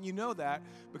 so I'm letting you know that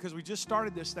because we just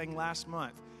started this thing last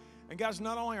month. And guys,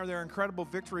 not only are there incredible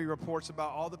victory reports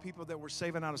about all the people that we're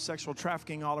saving out of sexual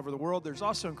trafficking all over the world, there's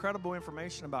also incredible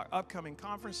information about upcoming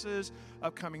conferences,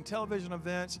 upcoming television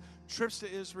events, trips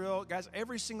to Israel. Guys,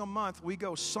 every single month we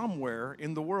go somewhere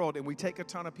in the world, and we take a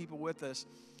ton of people with us.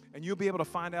 And you'll be able to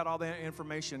find out all that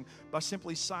information by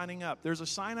simply signing up. There's a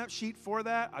sign-up sheet for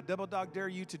that. I double-dog dare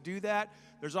you to do that.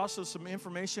 There's also some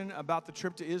information about the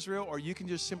trip to Israel, or you can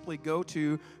just simply go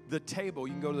to the table.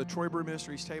 You can go to the Wilbur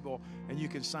Ministries table, and you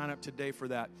can sign up today for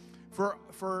that.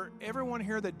 For everyone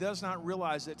here that does not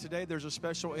realize that today there's a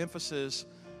special emphasis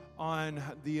on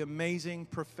the amazing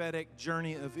prophetic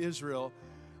journey of Israel,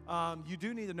 you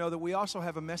do need to know that we also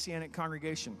have a Messianic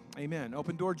congregation. Amen.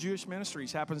 Open Door Jewish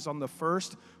Ministries happens on the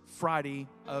first Friday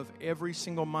of every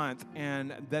single month.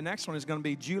 And the next one is going to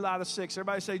be July the 6th.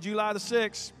 Everybody say July the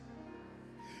 6th.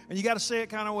 And you got to say it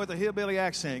kind of with a hillbilly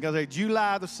accent. You got to say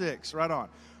July the 6th. Right on.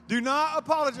 Do not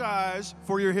apologize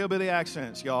for your hillbilly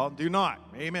accents, y'all. Do not.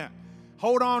 Amen.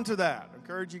 Hold on to that.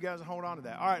 Encourage you guys to hold on to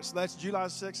that. All right, so that's July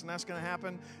 6th, and that's going to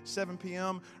happen 7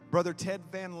 p.m. Brother Ted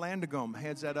Van Landegom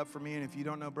heads that up for me, and if you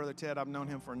don't know Brother Ted, I've known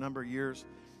him for a number of years.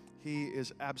 He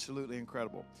is absolutely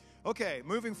incredible. Okay,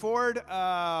 moving forward,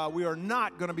 we are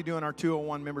not going to be doing our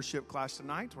 201 membership class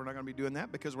tonight. We're not going to be doing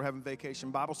that because we're having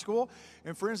Vacation Bible School.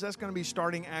 And friends, that's going to be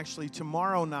starting actually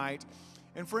tomorrow night.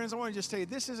 And friends, I want to just tell you,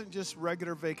 this isn't just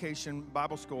regular Vacation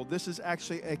Bible School. This is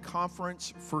actually a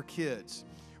conference for kids.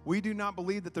 We do not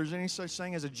believe that there's any such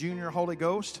thing as a junior Holy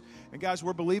Ghost. And guys,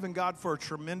 we're believing God for a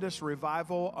tremendous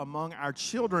revival among our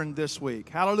children this week.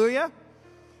 Hallelujah.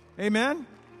 Amen.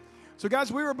 So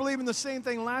guys, we were believing the same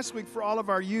thing last week for all of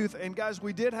our youth. And guys,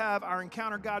 we did have our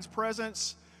Encounter God's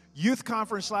Presence youth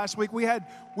conference last week. We had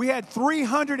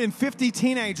 350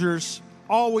 teenagers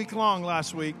all week long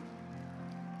last week.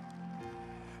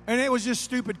 And it was just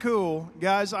stupid cool.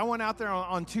 Guys, I went out there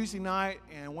on Tuesday night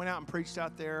and went out and preached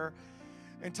out there.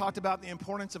 and talked about the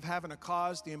importance of having a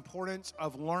cause, the importance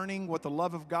of learning what the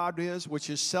love of God is, which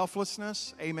is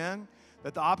selflessness. Amen.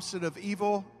 That the opposite of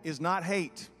evil is not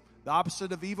hate. The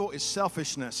opposite of evil is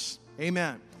selfishness.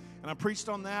 Amen. And I preached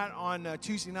on that on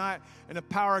Tuesday night, and the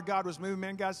power of God was moving.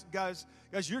 Man, guys,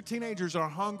 your teenagers are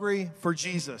hungry for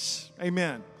Jesus.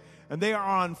 Amen. And they are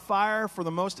on fire for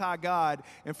the Most High God.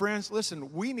 And friends,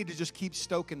 listen, we need to just keep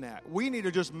stoking that. We need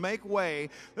to just make way.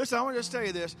 Listen, I want to just tell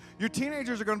you this. Your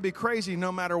teenagers are going to be crazy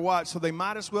no matter what, so they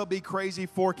might as well be crazy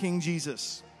for King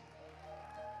Jesus.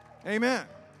 Amen.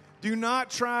 Do not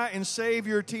try and save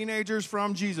your teenagers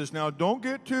from Jesus. Now, don't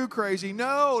get too crazy.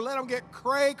 No, let them get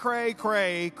crazy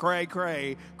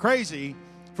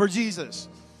for Jesus.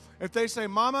 If they say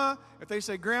mama, if they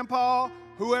say grandpa,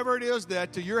 whoever it is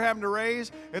that you're having to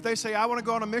raise, if they say, I want to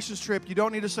go on a missions trip, you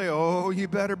don't need to say, oh, you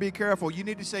better be careful. You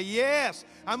need to say, yes,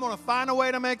 I'm going to find a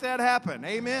way to make that happen.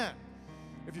 Amen.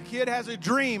 If your kid has a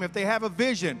dream, if they have a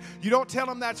vision, you don't tell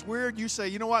them that's weird. You say,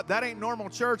 you know what, that ain't normal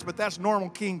church, but that's normal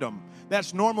kingdom.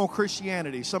 That's normal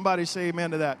Christianity. Somebody say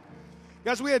amen to that.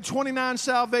 Guys, we had 29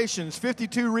 salvations,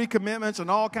 52 recommitments, and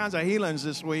all kinds of healings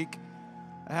this week.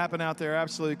 That happened out there.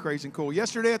 Absolutely crazy and cool.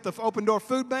 Yesterday at the Open Door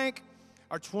Food Bank,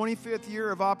 our 25th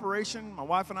year of operation. My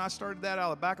wife and I started that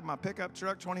out of the back of my pickup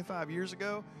truck 25 years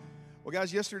ago. Well,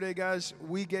 guys, yesterday,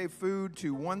 we gave food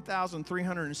to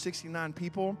 1,369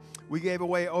 people. We gave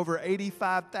away over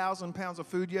 85,000 pounds of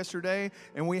food yesterday,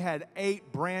 and we had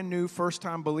 8 brand new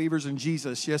first-time believers in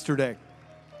Jesus yesterday.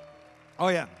 Oh,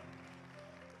 yeah.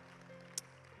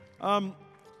 I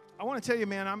want to tell you,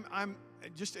 man, I'm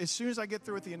just as soon as I get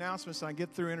through with the announcements and I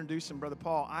get through introducing Brother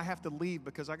Paul, I have to leave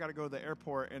because I got to go to the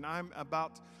airport, and I'm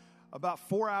about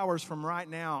 4 hours from right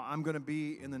now, I'm going to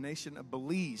be in the nation of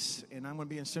Belize, and I'm going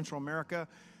to be in Central America.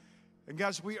 And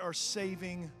guys, we are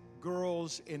saving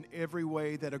girls in every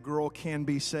way that a girl can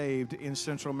be saved in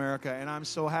Central America, and I'm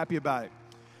so happy about it.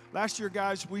 Last year,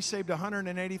 guys, we saved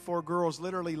 184 girls,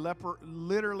 literally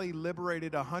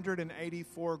liberated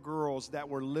 184 girls that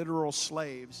were literal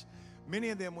slaves. Many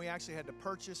of them we actually had to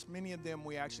purchase. Many of them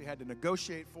we actually had to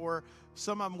negotiate for.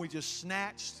 Some of them we just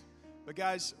snatched. But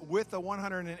guys, with the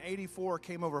 184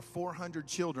 came over 400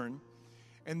 children.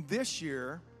 And this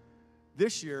year,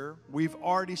 we've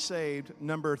already saved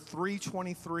number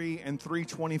 323 and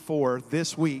 324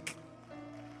 this week.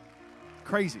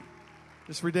 Crazy.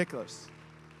 Just ridiculous.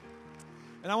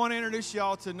 And I want to introduce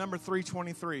y'all to number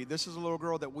 323. This is a little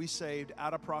girl that we saved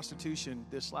out of prostitution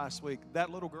this last week.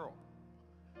 That little girl.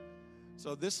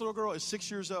 So this little girl is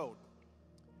 6 years old.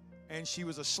 And she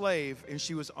was a slave, and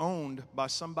she was owned by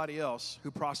somebody else who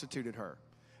prostituted her.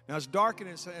 Now, as dark and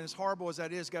as horrible as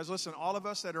that is, guys, listen, all of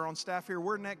us that are on staff here,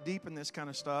 we're neck deep in this kind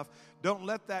of stuff. Don't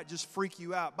let that just freak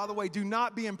you out. By the way, do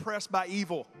not be impressed by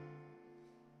evil.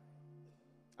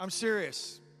 I'm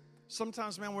serious.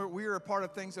 Sometimes, man, we are a part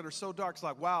of things that are so dark. It's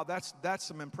like, wow, that's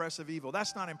some impressive evil.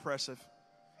 That's not impressive.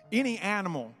 Any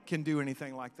animal can do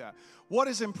anything like that. What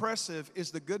is impressive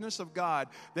is the goodness of God,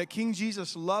 that King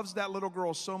Jesus loves that little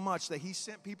girl so much that he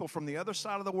sent people from the other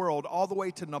side of the world all the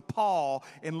way to Nepal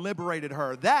and liberated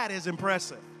her. That is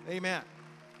impressive. Amen.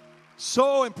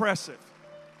 So impressive.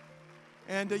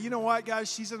 And you know what,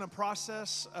 guys? She's in the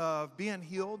process of being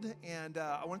healed. And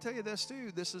I want to tell you this,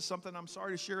 too. This is something I'm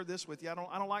sorry to share this with you. I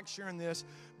don't like sharing this,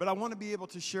 but I want to be able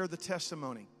to share the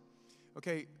testimony.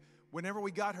 Okay. Whenever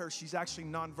we got her, she's actually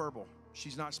nonverbal.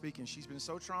 She's not speaking. She's been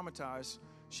so traumatized,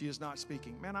 she is not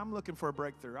speaking. Man, I'm looking for a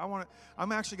breakthrough.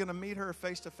 I'm actually going to meet her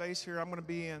face to face here. I'm going to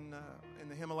be in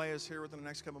the Himalayas here within the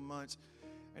next couple of months.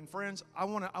 And friends, I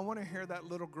want to hear that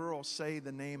little girl say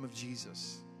the name of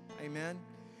Jesus. Amen.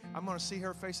 I'm going to see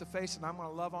her face to face, and I'm going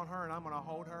to love on her, and I'm going to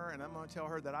hold her, and I'm going to tell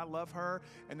her that I love her,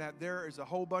 and that there is a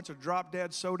whole bunch of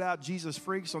drop-dead, sold-out Jesus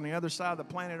freaks on the other side of the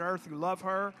planet Earth who love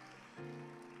her.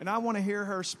 And I want to hear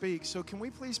her speak. So can we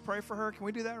please pray for her? Can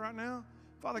we do that right now?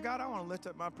 Father God, I want to lift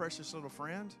up my precious little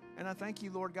friend. And I thank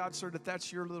you, Lord God, sir, that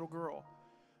that's your little girl.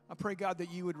 I pray, God,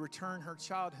 that you would return her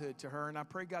childhood to her. And I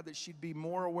pray, God, that she'd be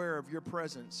more aware of your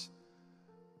presence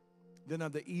than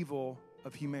of the evil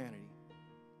of humanity.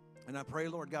 And I pray,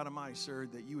 Lord God Almighty, sir,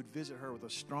 that you would visit her with a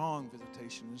strong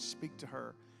visitation and speak to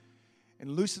her and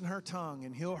loosen her tongue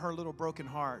and heal her little broken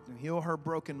heart and heal her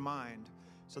broken mind,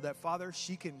 so that, Father,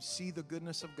 she can see the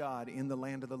goodness of God in the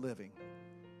land of the living.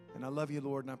 And I love you,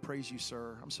 Lord, and I praise you,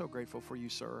 sir. I'm so grateful for you,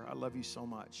 sir. I love you so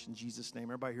much. In Jesus' name,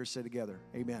 everybody here say together,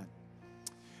 amen.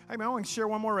 Hey, man, I want to share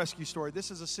one more rescue story.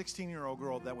 This is a 16-year-old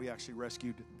girl that we actually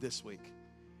rescued this week.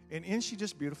 And isn't she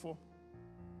just beautiful?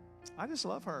 I just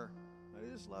love her.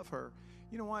 I just love her.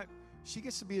 You know what? She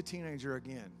gets to be a teenager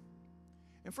again.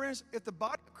 And friends, if the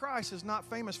body of Christ is not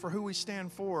famous for who we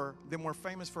stand for, then we're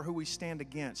famous for who we stand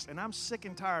against. And I'm sick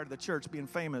and tired of the church being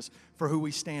famous for who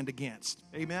we stand against.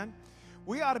 Amen?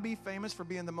 We ought to be famous for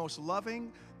being the most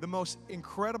loving, the most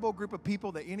incredible group of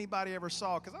people that anybody ever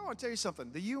saw. Because I want to tell you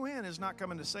something. The UN is not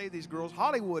coming to save these girls.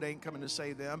 Hollywood ain't coming to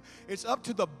save them. It's up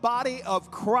to the body of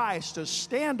Christ to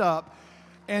stand up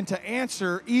and to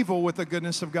answer evil with the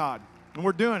goodness of God. And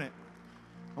we're doing it.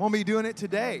 I'm going to be doing it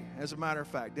today, as a matter of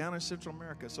fact, down in Central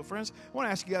America. So, friends, I want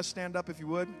to ask you guys to stand up if you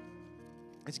would.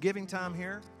 It's giving time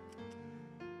here.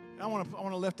 And I want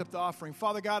to lift up the offering.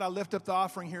 Father God, I lift up the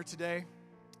offering here today.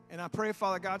 And I pray,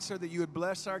 Father God, sir, that you would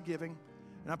bless our giving.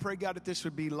 And I pray, God, that this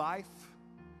would be life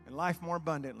and life more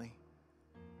abundantly.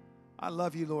 I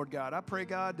love you, Lord God. I pray,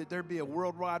 God, that there be a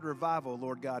worldwide revival,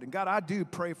 Lord God. And, God, I do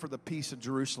pray for the peace of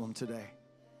Jerusalem today.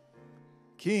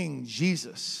 King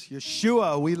Jesus,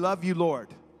 Yeshua, we love you, Lord.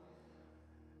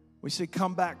 We say,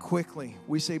 come back quickly.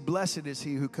 We say, blessed is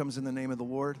he who comes in the name of the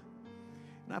Lord.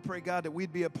 And I pray, God, that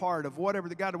we'd be a part of whatever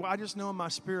the God. I just know in my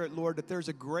spirit, Lord, that there's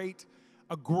a great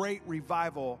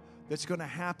revival that's going to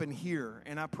happen here.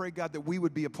 And I pray, God, that we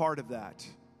would be a part of that.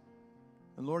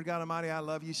 And Lord God Almighty, I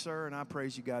love you, sir, and I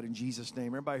praise you, God, in Jesus' name.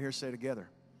 Everybody here say it together.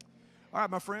 All right,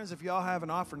 my friends, if y'all have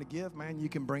an offering to give, man, you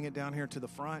can bring it down here to the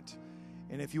front.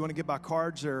 And if you want to give by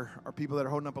cards, there are people that are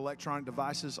holding up electronic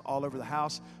devices all over the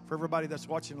house. For everybody that's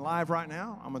watching live right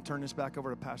now, I'm going to turn this back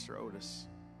over to Pastor Otis.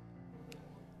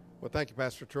 Well, thank you,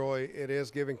 Pastor Troy. It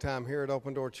is giving time here at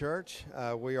Open Door Church.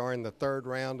 We are in the third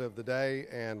round of the day,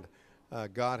 and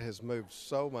God has moved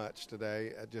so much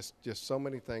today. Just so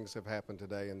many things have happened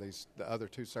today in the other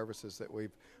two services that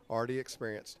we've already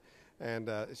experienced. And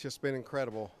it's just been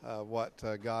incredible what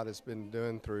God has been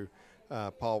doing through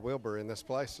Paul Wilbur in this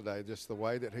place today. Just the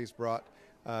way that he's brought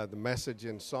the message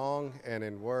in song and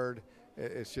in word.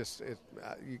 It's just,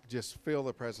 you just feel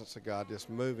the presence of God just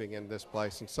moving in this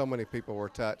place, and so many people were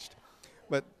touched.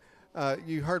 But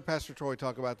you heard Pastor Troy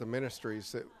talk about the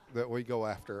ministries that we go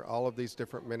after, all of these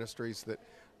different ministries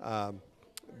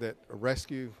that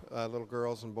rescue little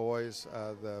girls and boys,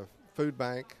 the food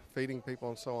bank, feeding people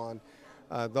and so on.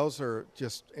 Those are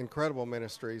just incredible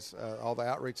ministries, all the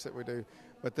outreach that we do.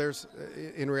 But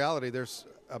in reality, there's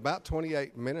about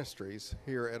 28 ministries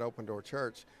here at Open Door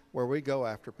Church where we go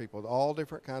after people, all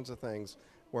different kinds of things,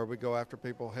 where we go after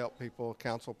people, help people,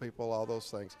 counsel people, all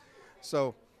those things.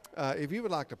 So if you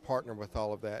would like to partner with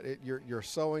all of that, you're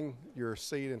sowing your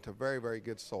seed into very, very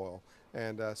good soil.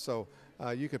 And so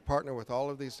you could partner with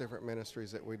all of these different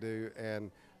ministries that we do.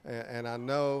 And I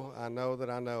know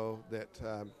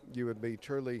that you would be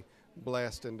truly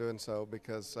blessed in doing so,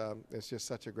 because it's just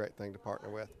such a great thing to partner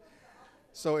with.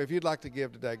 So if you'd like to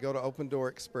give today, go to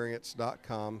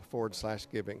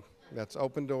opendoorexperience.com/giving. That's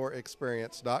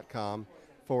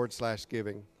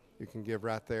opendoorexperience.com/giving. You can give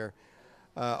right there.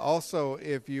 Also,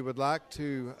 if you would like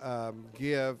to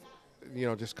give,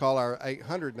 just call our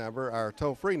 800 number, our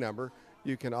toll-free number.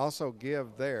 You can also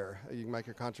give there. You can make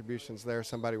your contributions there.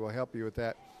 Somebody will help you with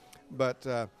that. But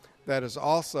that is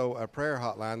also a prayer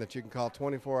hotline that you can call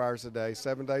 24 hours a day,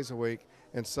 7 days a week,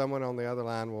 and someone on the other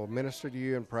line will minister to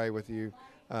you and pray with you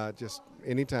just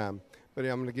anytime. But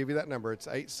I'm going to give you that number. It's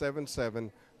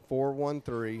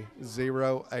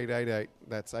 877-413-0888.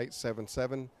 That's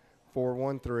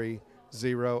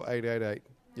 877-413-0888.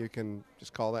 You can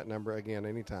just call that number again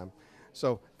anytime.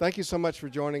 So thank you so much for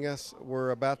joining us.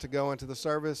 We're about to go into the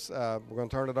service. We're going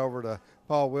to turn it over to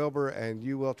Paul Wilbur, and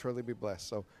you will truly be blessed.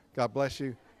 So God bless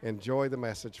you. Enjoy the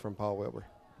message from Paul Wilbur.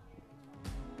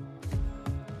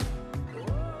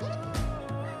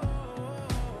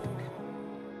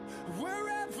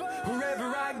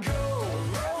 Wherever I go,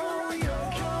 you're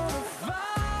gonna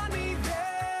find me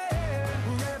there.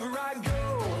 Wherever I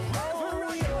go,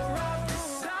 you're right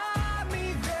beside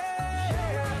me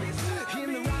there.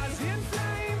 In the rising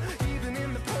flame, even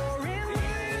in the pouring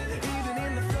rain, even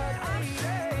in the flood, I'm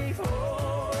safe.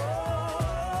 Cause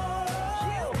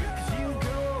you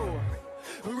go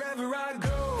wherever I go.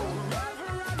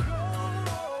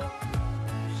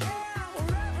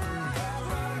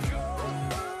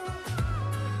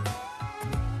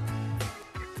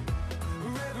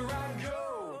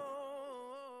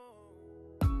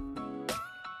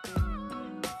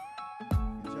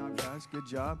 Good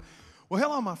job. Well,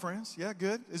 hello, my friends. Yeah,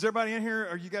 good. Is everybody in here?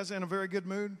 Are you guys in a very good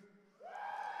mood?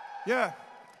 Yeah.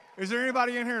 Is there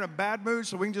anybody in here in a bad mood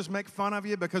so we can just make fun of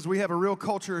you? Because we have a real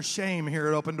culture of shame here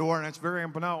at Open Door, and it's very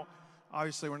important. No,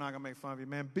 obviously, we're not going to make fun of you,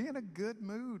 man. Be in a good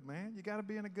mood, man. You got to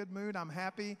be in a good mood. I'm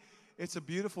happy. It's a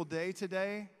beautiful day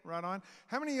today. Right on.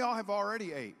 How many of y'all have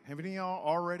already ate? Have any of y'all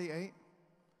already ate?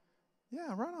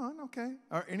 Yeah, right on. Okay.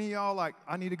 Are any of y'all like,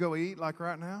 I need to go eat like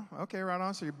right now? Okay, right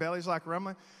on. So your belly's like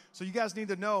rumbling. So you guys need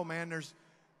to know, man, there's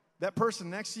that person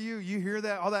next to you, you hear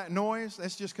that, all that noise,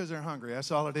 that's just because they're hungry.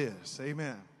 That's all it is.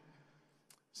 Amen.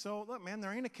 So look, man,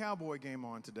 there ain't a Cowboy game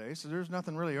on today, so there's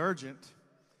nothing really urgent.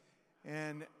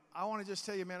 And I want to just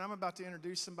tell you, man, I'm about to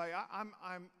introduce somebody.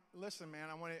 Listen, man,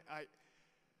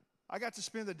 I got to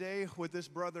spend the day with this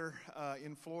brother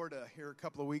in Florida here a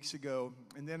couple of weeks ago,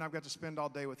 and then I've got to spend all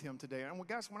day with him today. And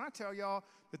guys, when I tell y'all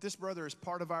that this brother is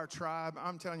part of our tribe,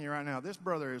 I'm telling you right now, this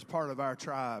brother is part of our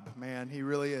tribe, man. He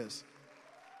really is.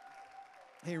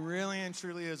 He really and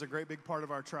truly is a great big part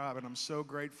of our tribe, and I'm so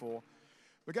grateful.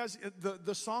 But guys,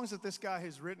 the songs that this guy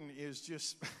has written is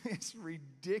just, it's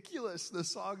ridiculous. The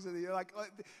songs that like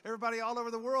everybody all over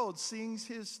the world sings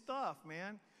his stuff,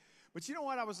 man. But you know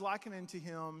what? I was likening to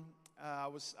him. I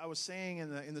was saying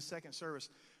in the second service.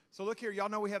 So look here, y'all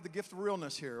know we have the gift of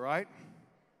realness here, right?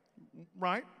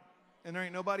 Right? And there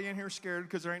ain't nobody in here scared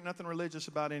because there ain't nothing religious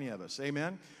about any of us.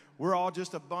 Amen? We're all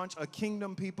just a bunch of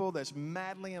kingdom people that's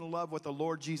madly in love with the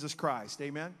Lord Jesus Christ.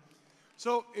 Amen?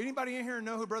 So anybody in here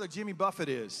know who Brother Jimmy Buffett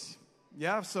is?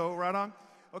 Yeah, so right on.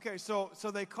 Okay, so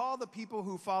they call the people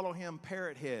who follow him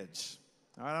parrot heads.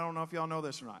 All right, I don't know if y'all know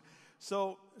this or not.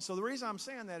 So the reason I'm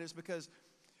saying that is because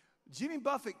Jimmy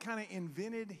Buffett kind of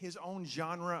invented his own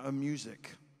genre of music.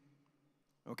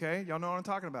 Okay, y'all know what I'm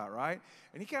talking about, right?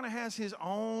 And he kind of has his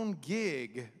own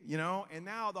gig, you know, and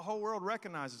now the whole world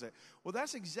recognizes it. Well,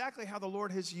 that's exactly how the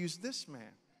Lord has used this man.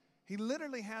 He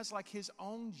literally has like his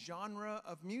own genre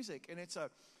of music, and it's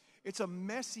a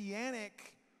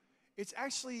messianic. It's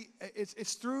actually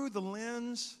it's through the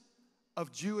lens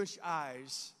of Jewish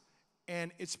eyes,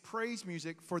 and it's praise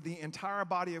music for the entire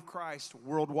body of Christ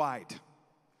worldwide.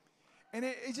 And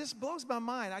it just blows my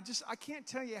mind. I can't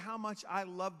tell you how much I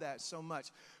love that so much.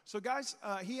 So guys,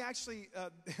 he actually,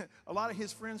 a lot of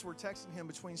his friends were texting him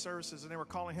between services, and they were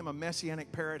calling him a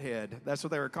messianic parrot head. That's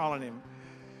what they were calling him.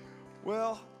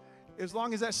 Well, as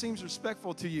long as that seems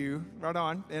respectful to you, right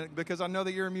on, and because I know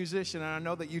that you're a musician and I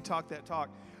know that you talk that talk,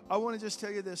 I want to just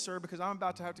tell you this, sir, because I'm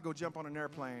about to have to go jump on an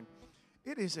airplane.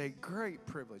 It is a great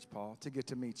privilege, Paul, to get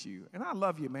to meet you. And I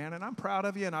love you, man, and I'm proud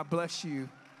of you, and I bless you.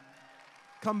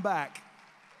 Come back.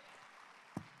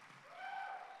 I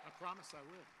promise I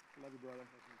will. Love you, brother.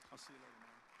 I'll see you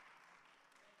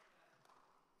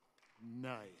later,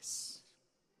 man. Nice.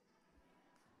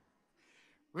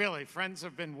 Really, friends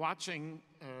have been watching,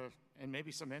 and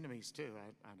maybe some enemies too,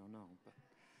 I don't know. But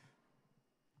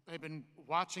they've been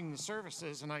watching the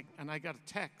services, and I got a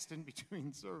text in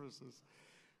between services,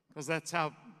 because that's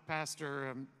how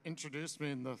Pastor introduced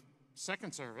me in the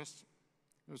second service.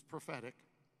 It was prophetic,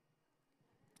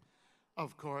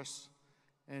 of course,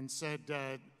 and said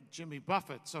Jimmy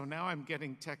Buffett. So now I'm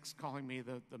getting texts calling me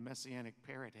the messianic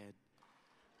parrot head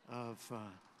of,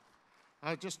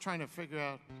 I was just trying to figure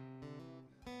out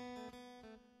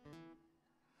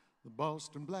the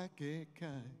Boston Black Egg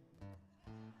kind,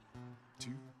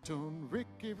 two-tone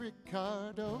Ricky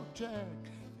Ricardo Jack,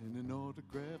 and an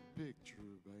autographed picture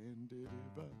of Andy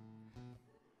Devine.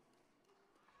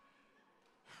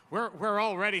 We're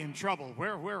already in trouble.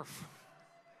 Where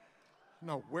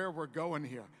we're going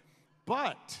here.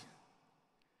 But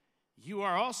you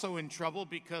are also in trouble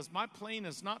because my plane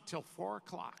is not till 4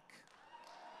 o'clock.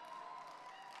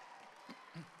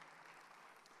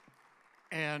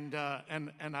 And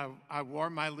I wore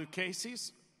my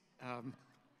Lucchese's,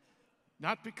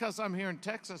 not because I'm here in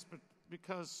Texas, but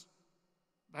because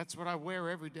that's what I wear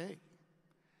every day.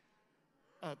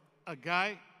 A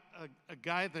guy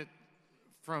that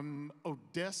from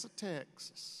Odessa,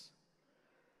 Texas,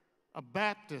 a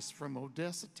Baptist from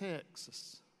Odessa,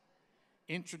 Texas,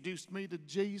 introduced me to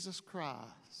Jesus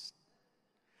Christ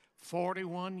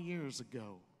 41 years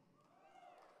ago.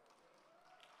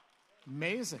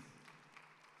 Amazing.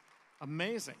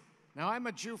 Amazing. Now, I'm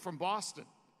a Jew from Boston.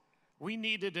 We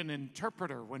needed an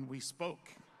interpreter when we spoke.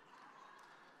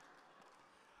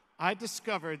 I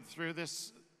discovered through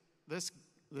this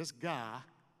guy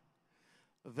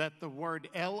that the word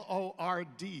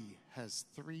Lord has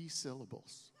 3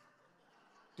 syllables.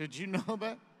 Did you know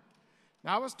that?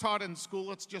 Now, I was taught in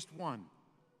school it's just one,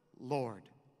 Lord.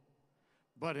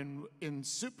 But in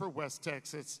Super West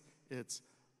Texas, it's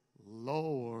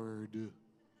Lord.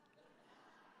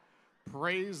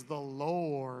 Praise the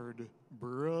Lord,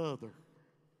 brother.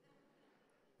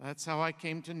 That's how I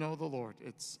came to know the Lord.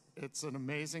 It's an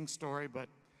amazing story, but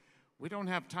we don't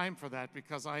have time for that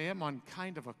because I am on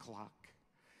kind of a clock.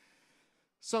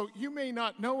 So you may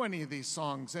not know any of these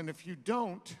songs, and if you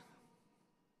don't,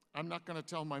 I'm not going to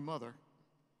tell my mother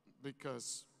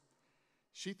because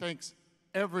she thinks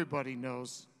everybody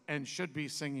knows and should be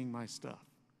singing my stuff.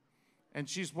 And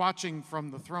she's watching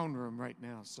from the throne room right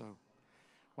now, so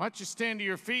why don't you stand to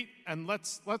your feet and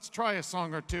let's try a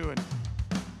song or two. And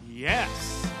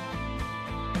yes,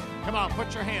 come on,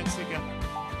 put your hands together.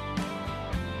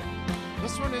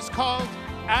 This one is called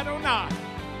Adonai.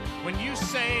 When you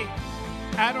say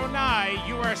Adonai,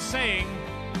 you are saying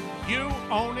you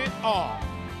own it all.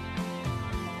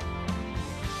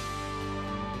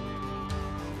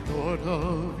 Lord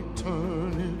of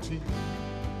eternity,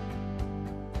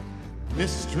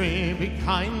 mystery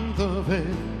behind the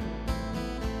veil,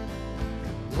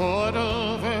 Lord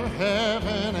over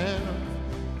heaven and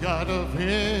earth, God of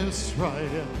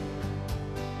Israel.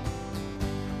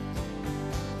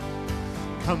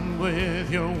 Come with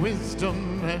your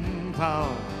wisdom and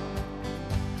power,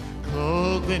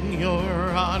 clothed in your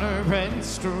honor and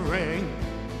strength.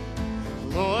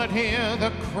 Lord, hear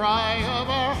the cry of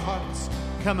our hearts.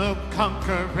 Come, O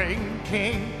conquering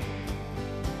King.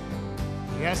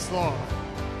 Yes, Lord.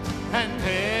 And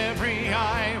every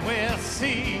eye will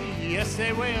see, yes,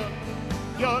 they will,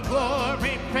 your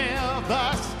glory fill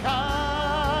the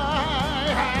sky.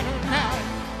 Adonai,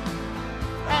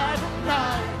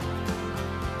 Adonai,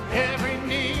 every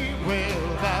knee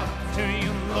will bow to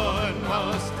you, Lord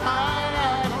Most High.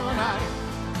 Adonai,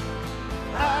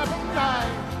 Adonai,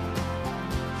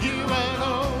 you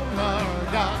alone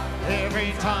are God.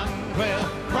 Every tongue will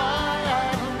cry,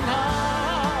 Adonai.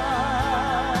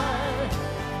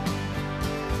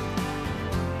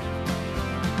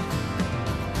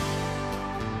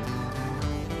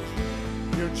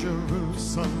 Your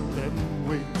Jerusalem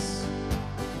waits,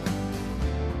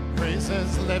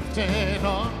 praises lifted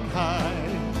on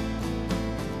high.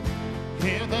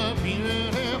 Hear the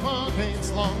beautiful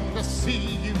gates long to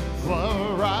see you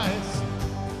arise.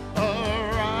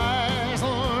 Arise,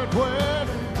 Lord, where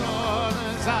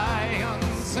Zion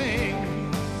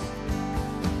sings,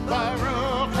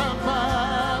 Baruch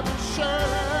above Shem.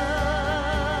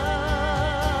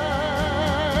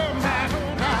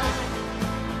 Adonai,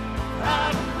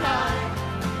 Adonai,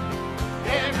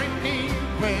 every knee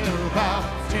will bow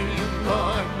to you,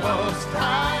 Lord Most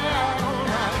High.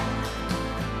 Adonai,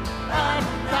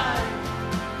 Adonai,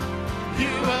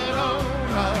 you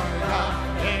alone are God.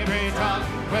 Every tongue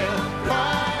will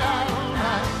cry,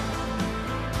 Adonai,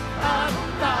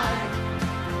 Adonai.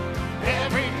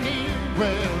 Every knee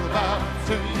will bow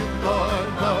to you, Lord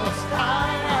Most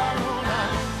High.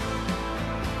 Adonai,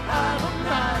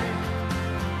 Adonai,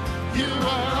 you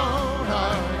alone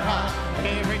are God.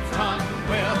 Every tongue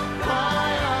will cry,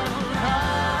 Adonai.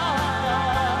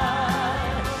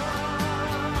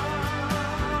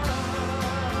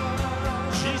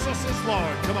 Jesus is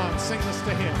Lord. Come on, sing this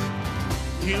to him.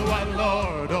 You are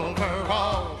Lord over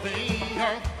all the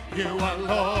earth. You are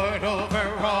Lord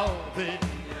over all the...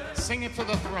 Sing it to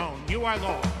the throne. You are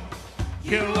Lord.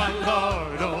 You are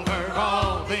Lord over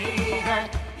all the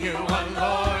earth. You are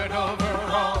Lord over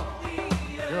all the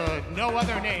earth. Good. No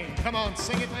other name. Come on,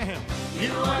 sing it to him.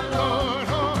 You are Lord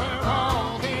over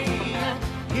all the earth.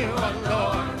 You are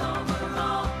Lord over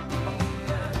all the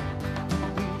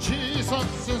earth.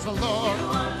 Jesus is the Lord. You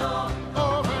are Lord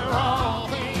over all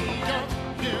the earth.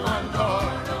 You are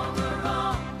Lord over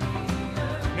all the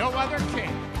earth. No other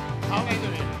king.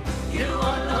 Hallelujah. You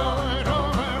are Lord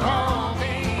over all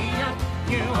the earth.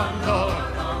 You are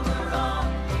Lord over all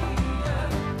the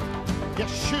earth.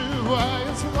 Yeshua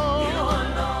is Lord. You are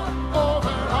Lord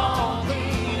over all the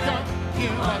earth.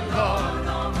 You are Lord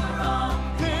over all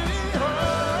the earth.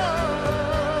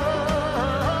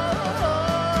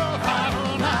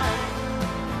 Adonai,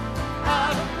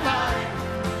 Adonai,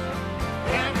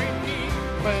 every knee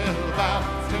will bow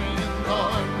to you,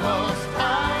 Lord Most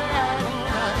High.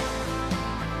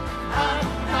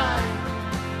 Adonai,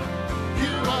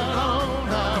 you alone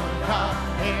are God.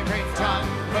 Every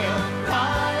tongue will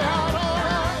cry,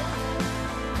 Adonai,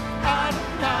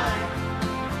 Adonai.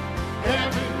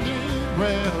 Every knee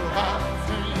will bow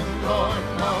to you, Lord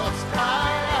Most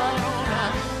High.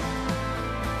 Adonai,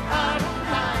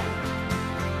 Adonai,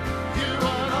 you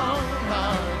alone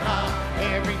are God.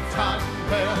 Every tongue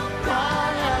will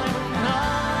cry, Adonai.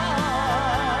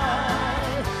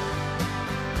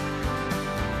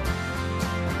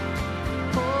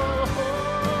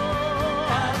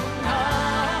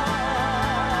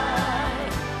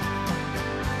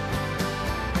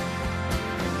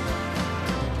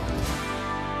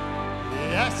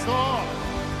 Yes, Lord.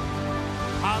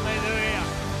 Hallelujah.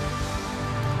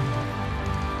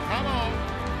 Come on.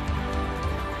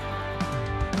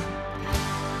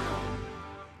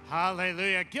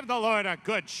 Hallelujah. Give the Lord a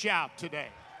good shout today.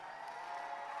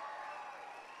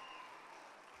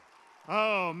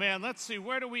 Oh, man, let's see.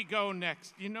 Where do we go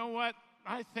next? You know what?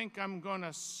 I think I'm going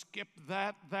to skip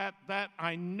that.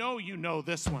 I know you know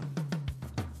this one.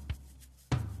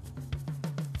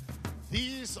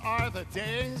 These are the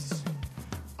days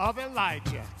of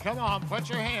Elijah. Come on, put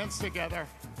your hands together.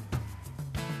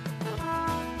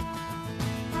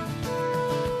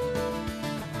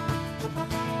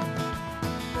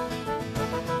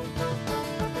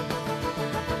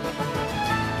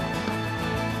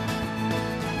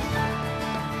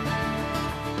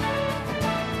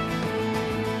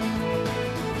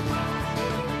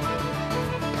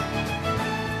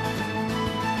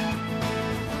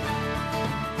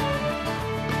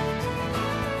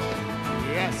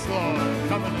 Yes, Lord,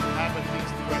 come and inhabit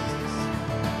these places.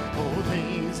 Oh,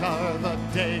 these are the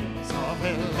days of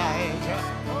Elijah,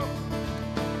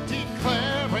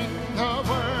 declaring the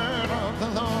word of the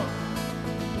Lord.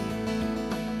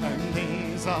 And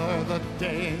these are the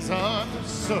days of the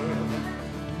servant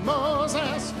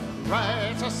Moses,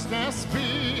 righteousness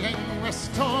being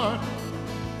restored.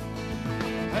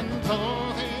 And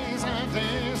though these are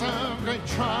days of great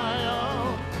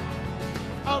trial,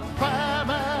 of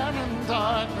famine and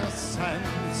darkness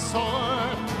and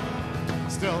sword,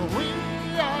 still we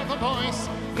are the voice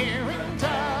here in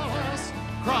Dallas,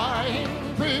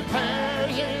 crying, prepare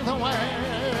ye the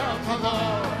way of the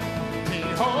Lord.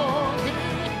 Behold, he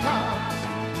comes,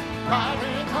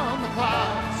 riding on the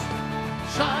clouds,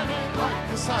 shining like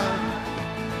the sun.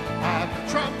 At the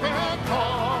trumpet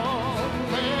call,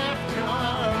 lift your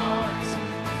voice,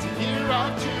 it's a year of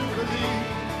Jubilee.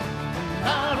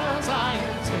 Out of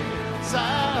Zion to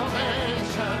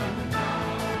salvation.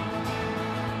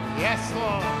 Yes,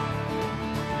 Lord.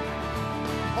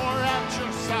 Pour out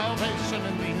your salvation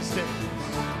in these days.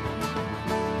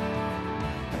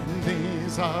 And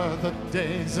these are the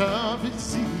days of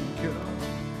Ezekiel,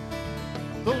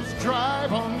 those dry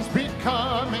bones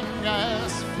becoming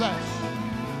as flesh.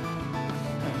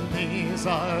 And these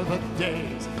are the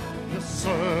days the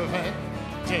servant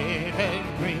David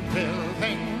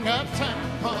rebuilding a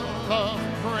temple of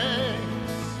praise.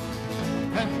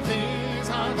 And these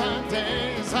are the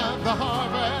days of the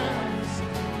harvest.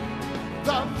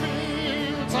 The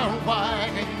fields are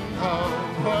wide in the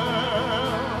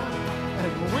world,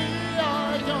 and we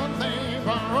are your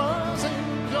laborers in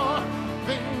your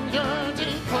vineyard,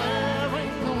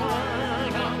 declaring the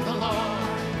word of the Lord.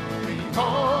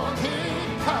 Behold, he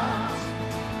comes,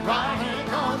 riding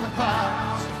on the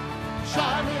clouds,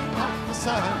 shining like the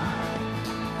sun,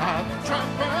 at the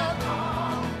trumpet.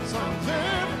 So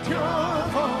lift your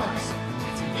voice,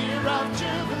 it's a year of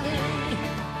Jubilee.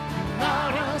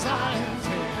 Out of Zion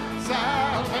to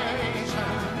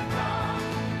salvation.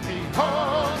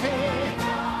 Behold, he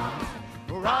comes,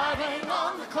 riding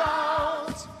on the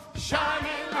clouds,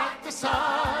 shining like the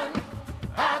sun,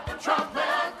 at the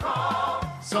trumpet call.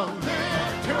 So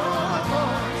lift your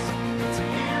voice, it's a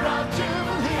year of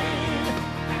Jubilee.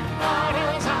 Out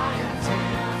of Zion to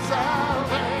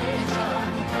salvation.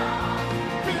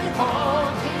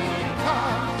 Behold, he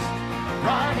comes,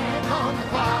 riding on the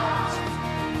clouds,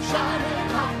 shining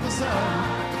like the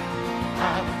sun.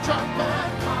 At the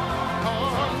trumpet call,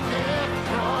 lift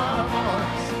your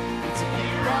voice, it's a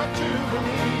year of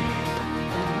Jubilee.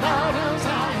 Out of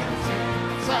Zion to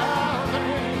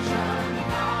salvation.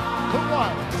 Who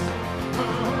was? Who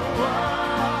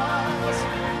was?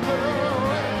 Who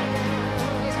is?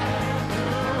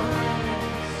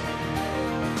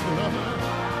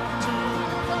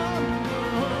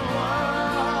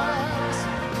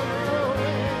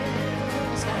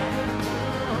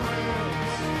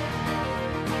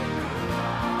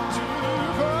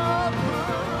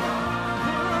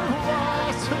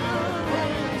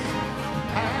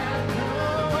 And who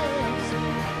is?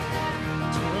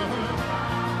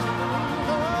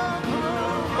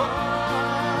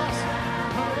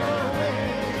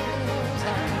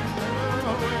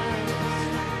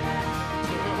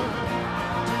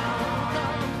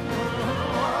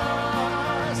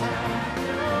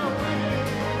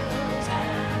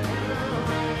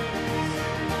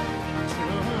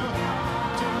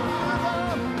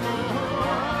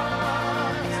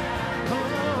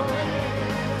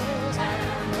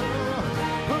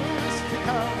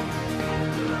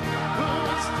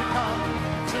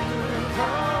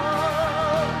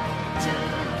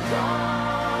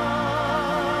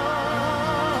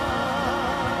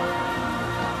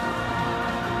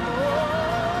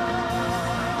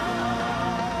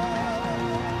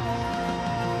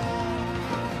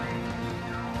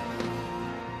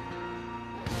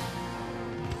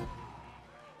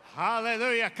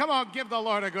 Hallelujah. Come on, give the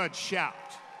Lord a good shout.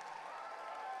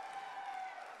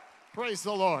 Praise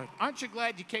the Lord. Aren't you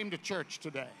glad you came to church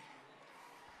today?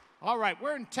 All right,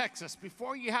 we're in Texas.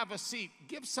 Before you have a seat,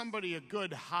 give somebody a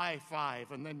good high five,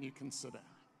 and then you can sit down.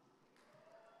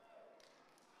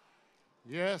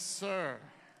 Yes, sir.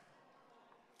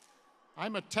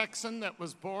 I'm a Texan that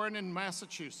was born in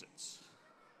Massachusetts.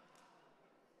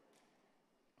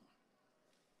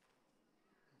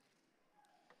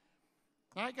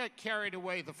 I got carried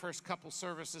away the first couple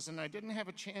services, and I didn't have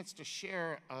a chance to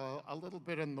share a little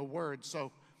bit in the Word,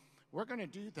 so we're going to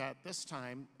do that this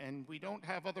time, and we don't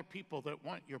have other people that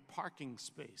want your parking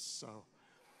space, so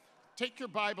take your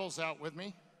Bibles out with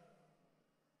me.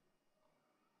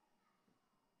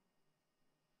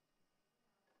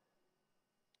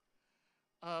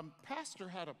 Pastor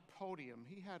had a podium.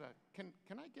 He had a, can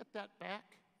I get that back?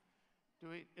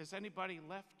 Is anybody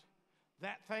left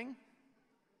that thing?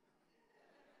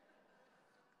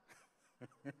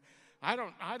 I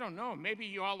don't know. Maybe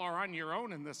you all are on your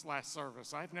own in this last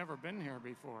service. I've never been here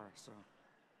before, so.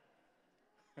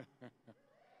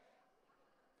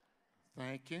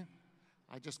 Thank you.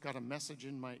 I just got a message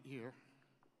in my ear.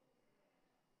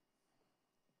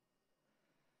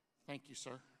 Thank you,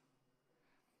 sir.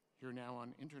 You're now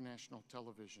on international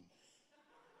television.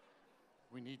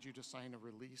 We need you to sign a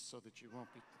release so that you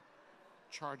won't be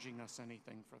charging us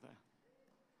anything for that.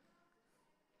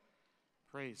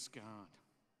 Praise God.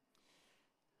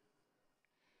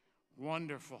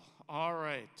 Wonderful. All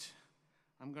right.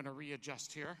 I'm going to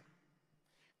readjust here.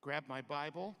 Grab my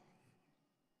Bible.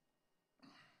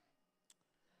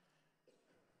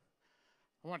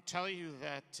 I want to tell you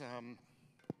that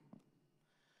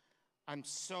I'm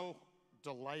so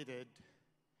delighted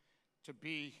to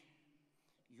be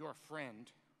your friend.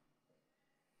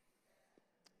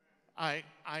 I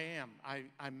am.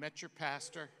 I met your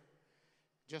pastor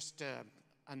just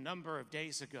a number of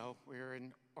days ago. We were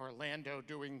in Orlando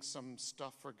doing some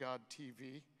stuff for God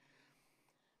TV.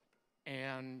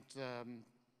 And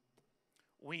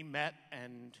we met,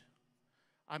 and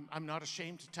I'm not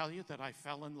ashamed to tell you that I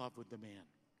fell in love with the man.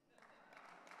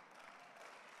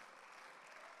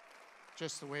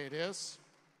 Just the way it is.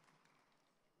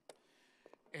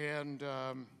 And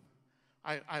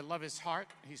I love his heart.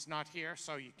 He's not here,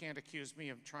 so you can't accuse me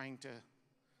of trying to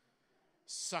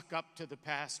suck up to the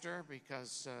pastor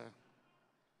because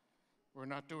we're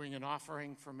not doing an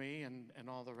offering for me and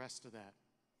all the rest of that.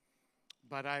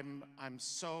 But I'm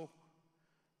so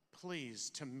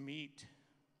pleased to meet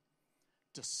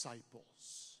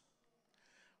disciples.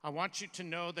 I want you to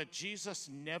know that Jesus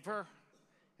never,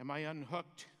 am I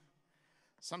unhooked?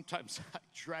 Sometimes I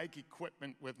drag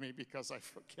equipment with me because I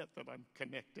forget that I'm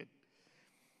connected.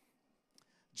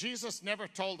 Jesus never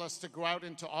told us to go out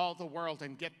into all the world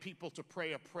and get people to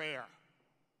pray a prayer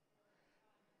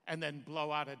and then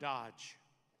blow out of Dodge.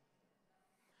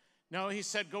 No, he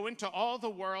said, go into all the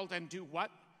world and do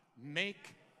what?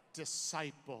 Make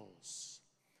disciples.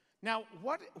 Now,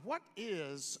 what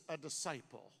is a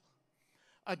disciple?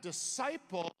 A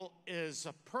disciple is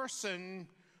a person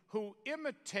who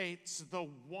imitates the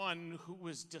one who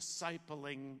is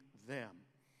discipling them.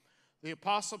 The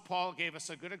Apostle Paul gave us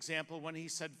a good example when he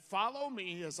said, follow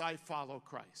me as I follow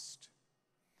Christ.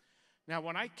 Now,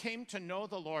 when I came to know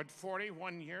the Lord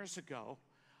 41 years ago,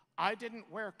 I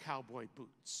didn't wear cowboy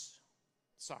boots.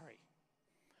 Sorry.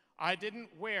 I didn't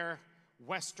wear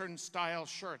Western-style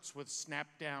shirts with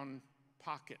snap-down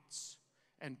pockets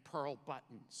and pearl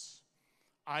buttons.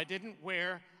 I didn't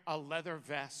wear a leather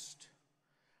vest.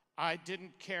 I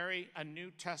didn't carry a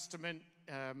New Testament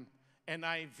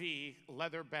NIV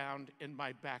leather-bound in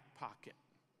my back pocket.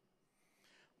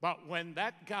 But when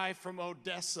that guy from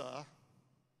Odessa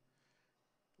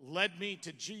led me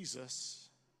to Jesus,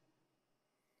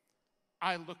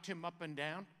 I looked him up and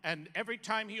down, and every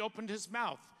time he opened his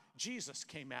mouth, Jesus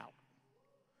came out.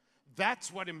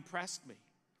 That's what impressed me.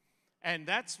 And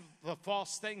that's the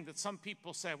false thing that some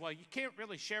people say, well, you can't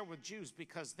really share with Jews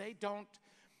because they don't,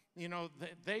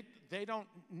 they don't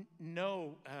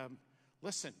know.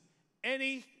 Listen,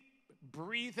 any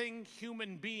breathing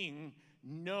human being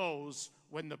knows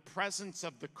when the presence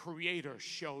of the Creator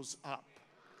shows up.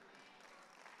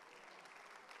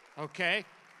 Okay?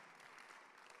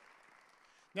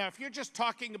 Now, if you're just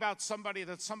talking about somebody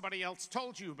that somebody else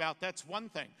told you about, that's one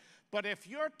thing. But if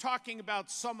you're talking about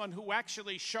someone who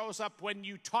actually shows up when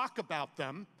you talk about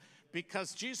them,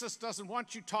 because Jesus doesn't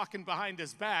want you talking behind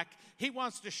his back, he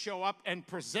wants to show up and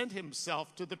present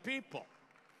himself to the people.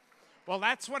 Well,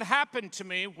 that's what happened to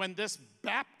me when this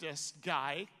Baptist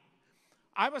guy,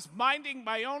 I was minding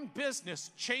my own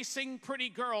business, chasing pretty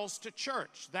girls to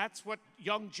church. That's what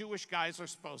young Jewish guys are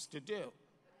supposed to do.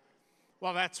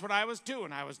 Well, that's what I was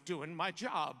doing. I was doing my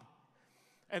job.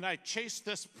 And I chased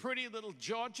this pretty little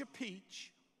Georgia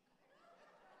peach.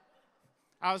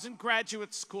 I was in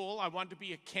graduate school. I wanted to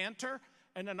be a cantor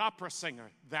and an opera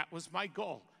singer. That was my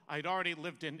goal. I'd already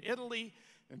lived in Italy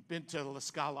and been to La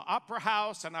Scala Opera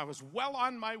House, and I was well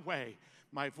on my way.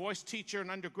 My voice teacher in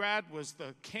undergrad was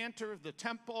the cantor of the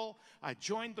temple. I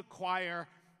joined the choir.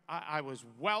 I was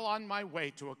well on my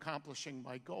way to accomplishing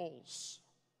my goals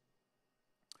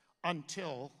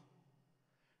until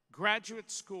graduate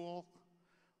school,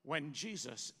 when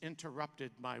Jesus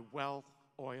interrupted my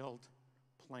well-oiled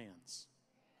plans.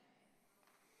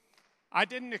 I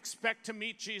didn't expect to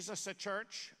meet Jesus at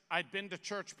church. I'd been to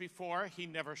church before. He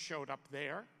never showed up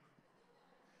there.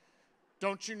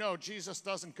 Don't you know Jesus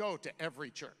doesn't go to every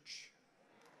church?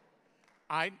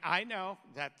 I know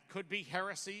that could be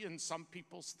heresy in some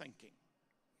people's thinking.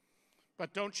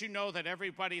 But don't you know that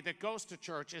everybody that goes to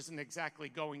church isn't exactly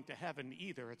going to heaven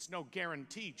either? It's no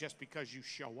guarantee just because you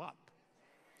show up.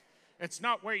 It's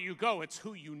not where you go, it's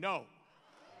who you know.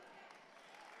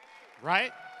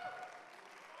 Right?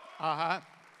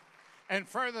 And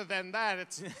further than that,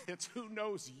 it's who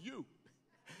knows you.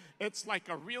 It's like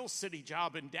a real city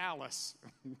job in Dallas.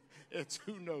 It's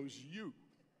who knows you.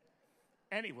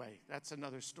 Anyway, that's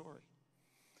another story.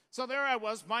 So there I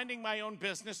was, minding my own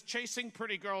business, chasing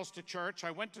pretty girls to church.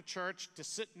 I went to church to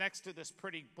sit next to this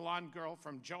pretty blonde girl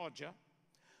from Georgia.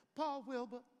 Paul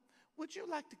Wilbur, would you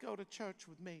like to go to church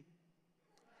with me?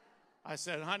 I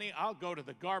said, honey, I'll go to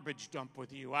the garbage dump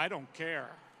with you. I don't care.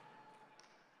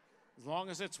 As long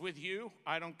as it's with you,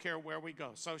 I don't care where we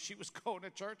go. So she was going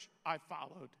to church. I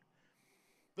followed.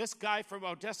 This guy from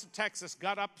Odessa, Texas,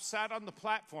 got up, sat on the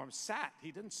platform. Sat.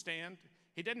 He didn't stand.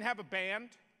 He didn't have a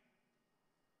band.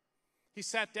 He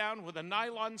sat down with a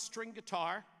nylon string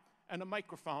guitar and a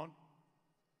microphone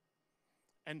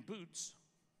and boots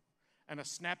and a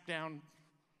snap-down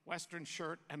Western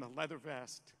shirt and a leather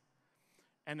vest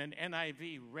and an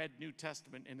NIV Red New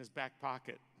Testament in his back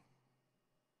pocket.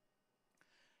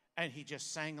 And he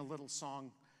just sang a little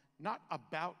song, not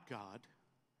about God.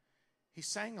 He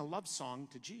sang a love song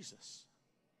to Jesus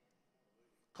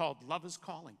called Love is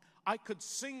Calling. I could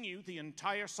sing you the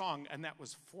entire song, and that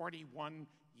was 41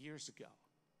 years ago.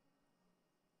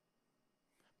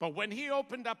 But when he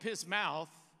opened up his mouth,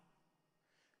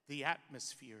 the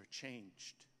atmosphere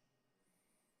changed.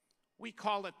 We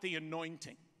call it the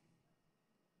anointing.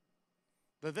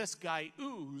 This guy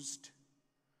oozed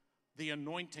the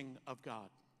anointing of God.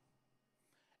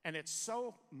 And it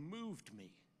so moved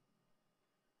me.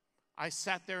 I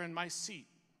sat there in my seat,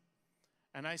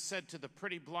 and I said to the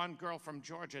pretty blonde girl from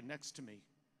Georgia next to me,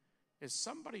 is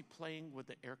somebody playing with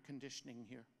the air conditioning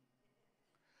here?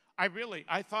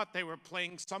 I thought they were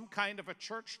playing some kind of a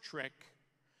church trick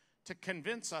to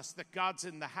convince us that God's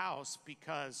in the house,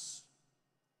 because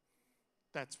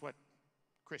that's what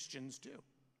Christians do.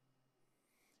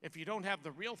 If you don't have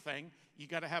the real thing, you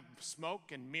got to have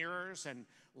smoke and mirrors and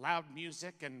loud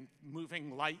music and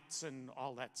moving lights and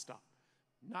all that stuff.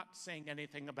 Not saying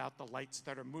anything about the lights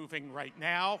that are moving right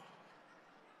now.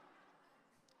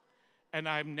 And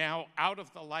I'm now out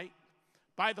of the light.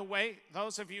 By the way,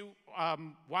 those of you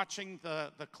watching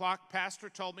the clock, Pastor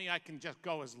told me I can just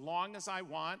go as long as I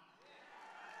want.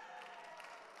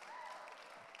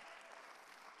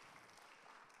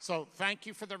 So thank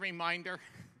you for the reminder.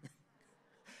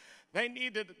 They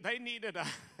needed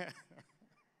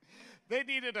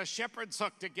a shepherd's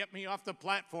hook to get me off the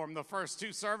platform the first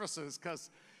two services, because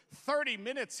 30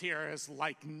 minutes here is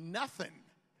like nothing.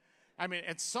 I mean,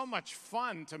 it's so much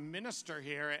fun to minister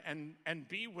here and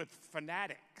be with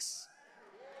fanatics.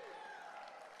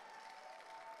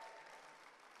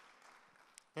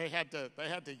 They had to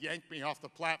yank me off the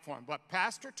platform, but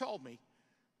Pastor told me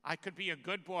I could be a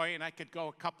good boy and I could go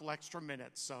a couple extra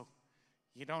minutes, so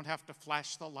you don't have to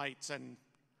flash the lights and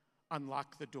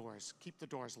unlock the doors. Keep the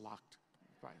doors locked.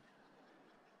 Right.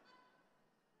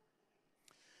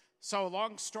 So,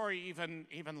 long story,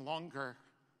 even longer.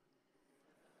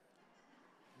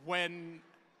 When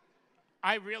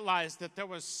I realized that there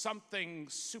was something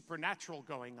supernatural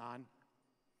going on,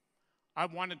 I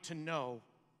wanted to know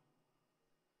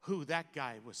who that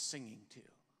guy was singing to.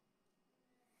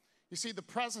 You see, the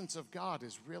presence of God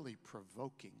is really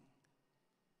provoking.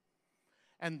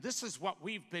 And this is what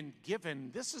we've been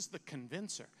given. This is the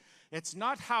convincer. It's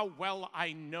not how well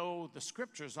I know the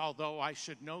scriptures, although I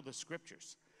should know the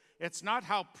scriptures. It's not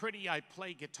how pretty I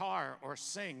play guitar or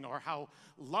sing or how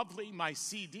lovely my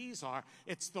CDs are.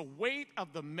 It's the weight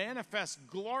of the manifest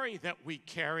glory that we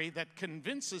carry that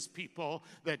convinces people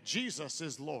that Jesus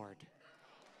is Lord.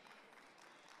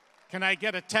 Can I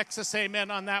get a Texas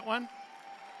amen on that one?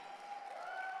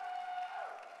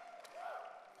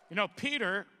 You know,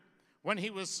 Peter, when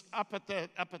he was up at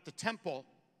the temple,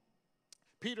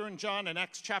 Peter and John in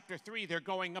Acts chapter 3, they're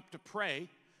going up to pray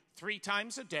 3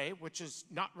 times a day, which is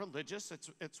not religious.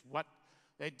 It's what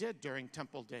they did during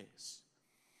temple days.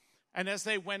 And as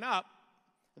they went up,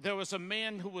 there was a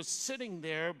man who was sitting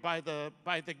there by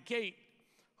the gate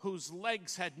whose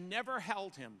legs had never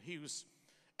held him. He was,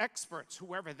 experts,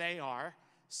 whoever they are,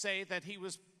 say that he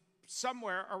was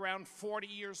somewhere around 40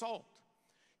 years old.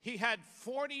 He had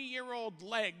 40-year-old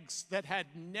legs that had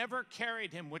never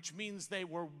carried him, which means they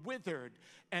were withered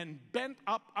and bent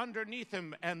up underneath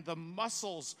him, and the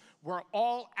muscles were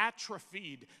all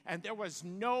atrophied, and there was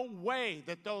no way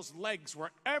that those legs were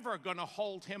ever going to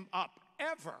hold him up,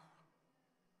 ever.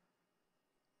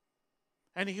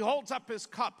 And he holds up his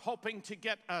cup, hoping to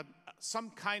get some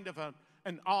kind of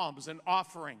an alms, an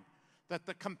offering, that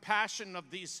the compassion of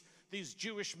these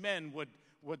Jewish men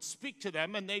would speak to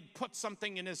them, and they'd put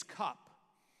something in his cup.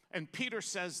 And Peter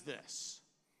says this.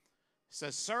 He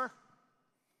says, "Sir,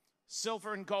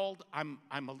 silver and gold, I'm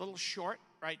a little short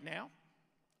right now.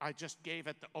 I just gave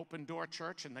at the Open Door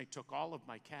Church, and they took all of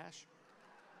my cash."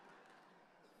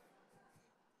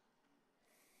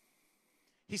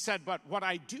 He said, "But what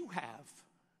I do have,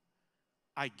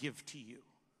 I give to you."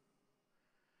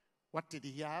 What did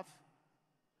he have?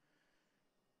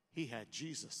 He had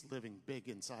Jesus living big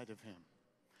inside of him.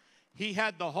 He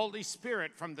had the Holy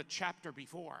Spirit from the chapter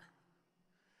before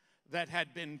that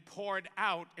had been poured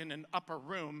out in an upper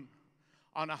room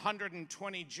on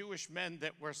 120 Jewish men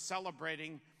that were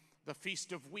celebrating the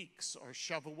Feast of Weeks, or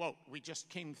Shavuot. We just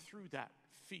came through that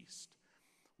feast.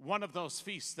 One of those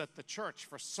feasts that the church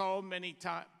for so many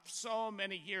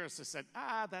years has said,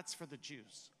 that's for the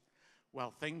Jews.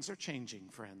 Well, things are changing,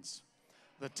 friends.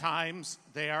 The times,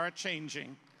 they are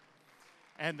changing.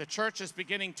 And the church is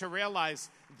beginning to realize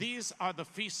these are the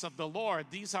feasts of the Lord.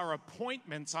 These are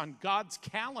appointments on God's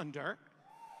calendar.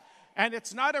 And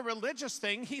it's not a religious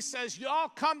thing. He says, y'all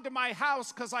come to my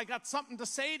house because I got something to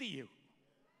say to you.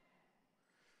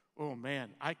 Oh, man,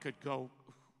 I could go.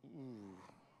 Ooh.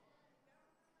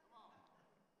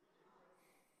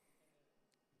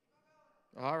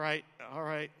 All right.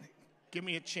 Give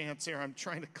me a chance here. I'm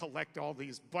trying to collect all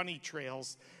these bunny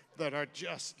trails that are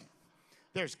just,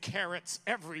 there's carrots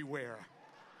everywhere.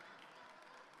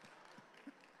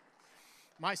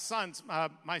 My son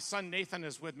Nathan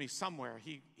is with me somewhere.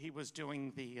 He was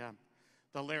doing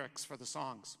the lyrics for the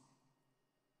songs.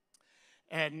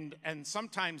 And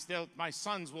sometimes my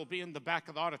sons will be in the back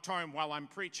of the auditorium while I'm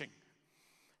preaching.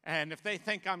 And if they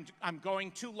think I'm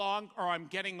going too long or I'm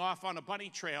getting off on a bunny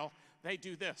trail, they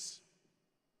do this.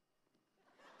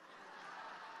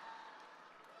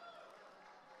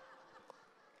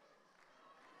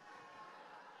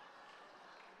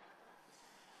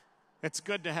 It's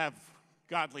good to have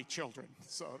godly children,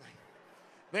 so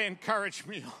they encourage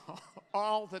me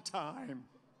all the time.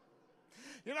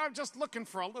 You know, I'm just looking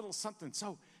for a little something.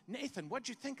 So, Nathan, what'd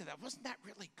you think of that? Wasn't that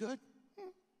really good?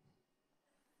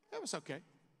 That was okay.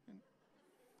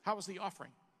 How was the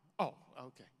offering? Oh,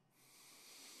 okay.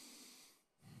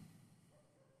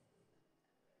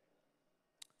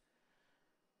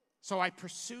 So I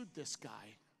pursued this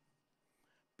guy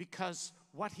because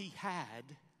what he had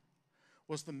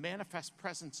was the manifest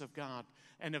presence of God.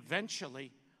 And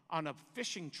eventually, on a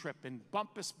fishing trip in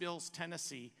Bumpus Mills,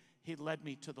 Tennessee, he led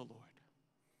me to the Lord.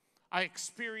 I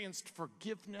experienced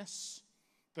forgiveness,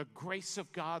 the grace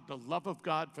of God, the love of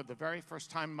God for the very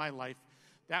first time in my life.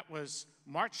 That was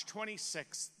March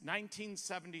 26,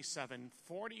 1977,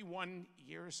 41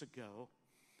 years ago.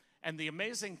 And the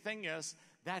amazing thing is,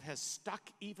 that has stuck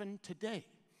even today.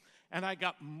 And I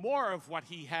got more of what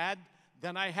he had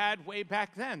than I had way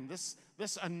back then. This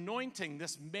anointing,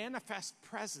 this manifest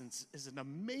presence is an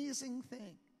amazing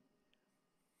thing.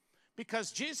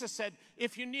 Because Jesus said,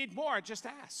 if you need more, just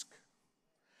ask.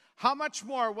 How much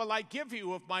more will I give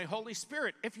you of my Holy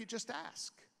Spirit if you just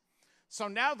ask? So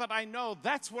now that I know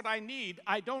that's what I need,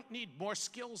 I don't need more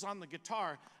skills on the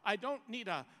guitar. I don't need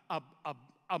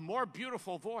a more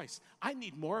beautiful voice. I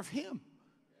need more of him.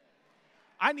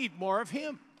 I need more of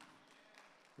him.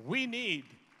 We need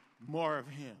more of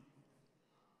him.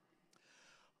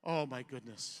 Oh, my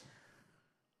goodness.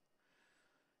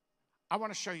 I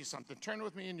want to show you something. Turn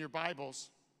with me in your Bibles,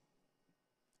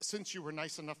 since you were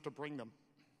nice enough to bring them.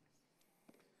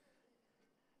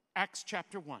 Acts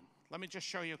chapter 1. Let me just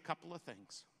show you a couple of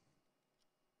things.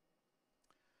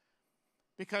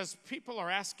 Because people are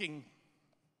asking,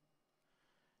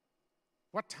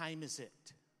 what time is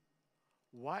it?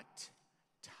 What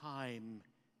time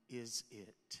is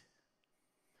it?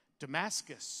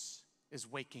 Damascus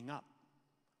is waking up.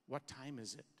 What time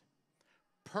is it?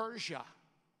 Persia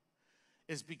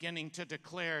is beginning to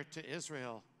declare to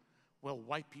Israel, will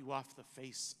wipe you off the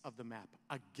face of the map.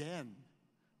 Again.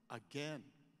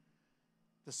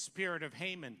 The spirit of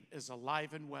Haman is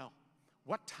alive and well.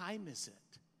 What time is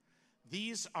it?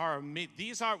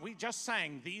 We just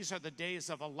sang, these are the days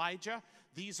of Elijah.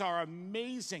 These are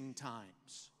amazing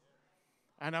times.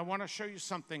 And I want to show you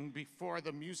something before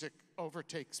the music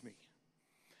overtakes me.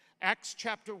 Acts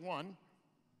chapter 1,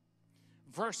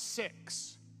 verse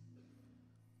 6.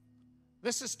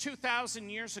 This is 2,000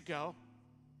 years ago.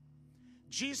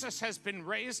 Jesus has been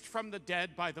raised from the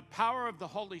dead by the power of the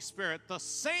Holy Spirit, the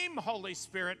same Holy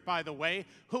Spirit, by the way,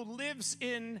 who lives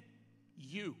in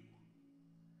you.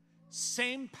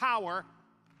 Same power,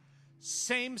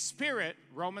 same Spirit,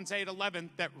 Romans 8:11,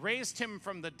 that raised him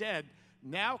from the dead,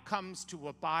 now comes to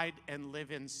abide and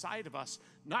live inside of us,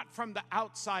 not from the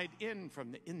outside in,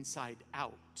 from the inside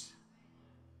out.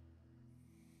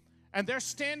 And they're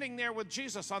standing there with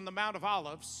Jesus on the Mount of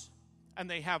Olives, and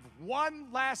they have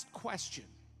one last question.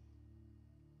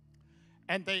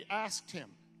 And they asked him.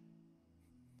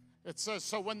 It says,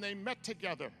 so when they met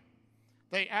together,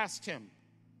 they asked him,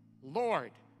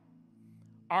 Lord,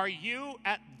 are you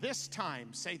at this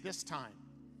time, say this time,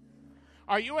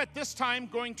 are you at this time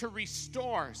going to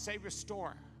restore, say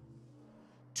restore?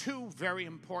 Two very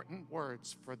important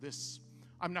words for this.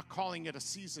 I'm not calling it a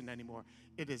season anymore.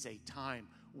 It is a time.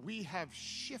 We have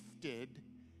shifted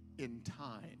in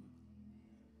time.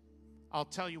 I'll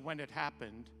tell you when it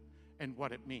happened and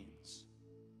what it means.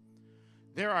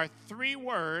 There are three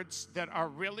words that are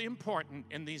really important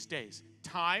in these days: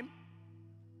 time,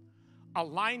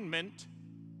 alignment,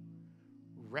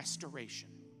 restoration.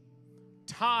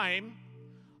 Time,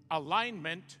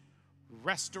 alignment,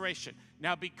 restoration.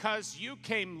 Now, because you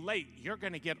came late, you're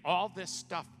going to get all this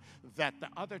stuff that the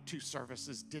other two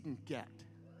services didn't get.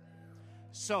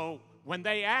 So when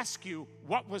they ask you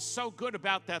what was so good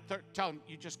about that, tell them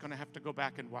you're just going to have to go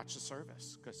back and watch the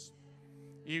service because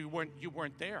you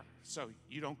weren't there, so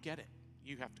you don't get it.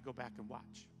 You have to go back and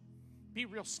watch. Be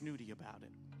real snooty about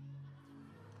it.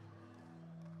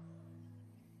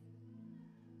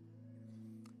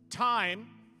 Time,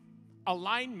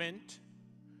 alignment,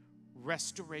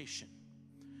 restoration.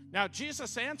 Now,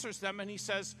 Jesus answers them and he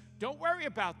says, don't worry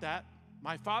about that.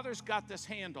 My Father's got this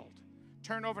handled.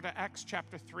 Turn over to Acts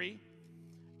chapter 3.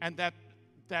 And that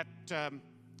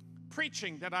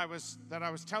preaching that I was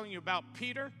telling you about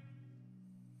Peter,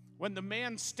 when the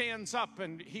man stands up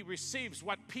and he receives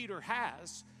what Peter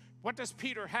has, what does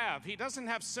Peter have? He doesn't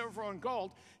have silver and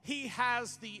gold. He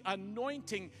has the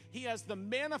anointing. He has the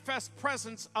manifest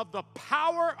presence of the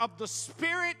power of the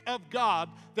Spirit of God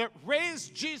that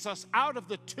raised Jesus out of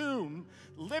the tomb,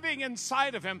 living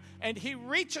inside of him. And he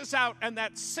reaches out, and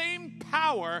that same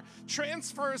power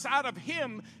transfers out of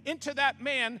him into that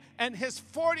man, and his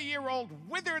 40-year-old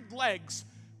withered legs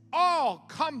all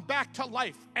come back to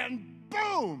life. And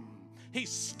boom! He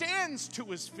stands to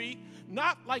his feet,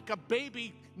 not like a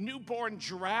baby newborn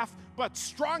giraffe, but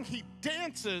strong. He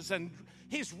dances and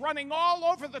he's running all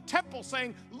over the temple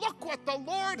saying, look what the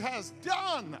Lord has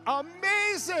done.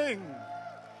 Amazing.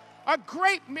 A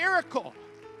great miracle.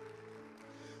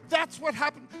 That's what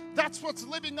happened. That's what's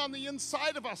living on the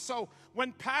inside of us. So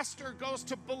when Pastor goes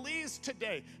to Belize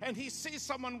today and he sees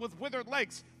someone with withered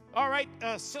legs, all right,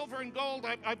 silver and gold,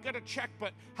 I've got to check,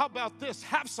 but how about this?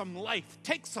 Have some life.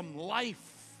 Take some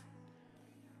life.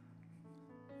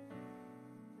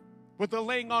 With the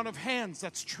laying on of hands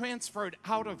that's transferred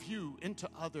out of you into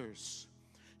others.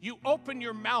 You open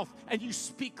your mouth and you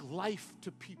speak life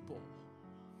to people.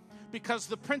 Because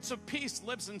the Prince of Peace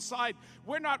lives inside.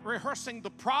 We're not rehearsing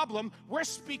the problem, we're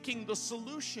speaking the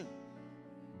solution.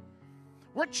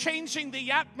 We're changing the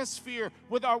atmosphere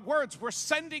with our words. We're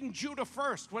sending Judah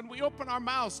first when we open our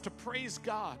mouths to praise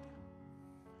God.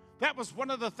 That was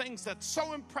one of the things that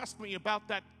so impressed me about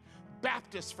that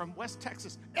Baptist from West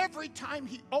Texas. Every time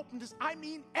he opened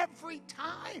every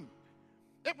time.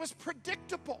 It was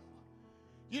predictable.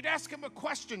 You'd ask him a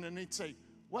question and he'd say,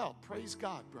 well, praise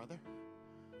God, brother.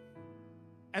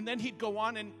 And then he'd go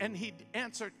on and he'd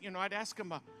answer, I'd ask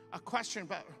him a question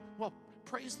about, well,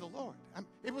 praise the Lord.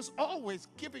 It was always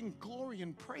giving glory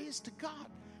and praise to God.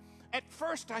 At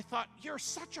first I thought, you're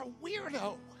such a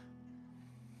weirdo.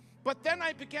 But then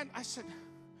I said,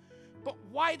 but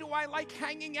why do I like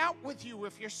hanging out with you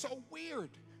if you're so weird?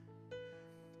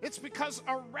 It's because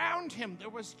around him there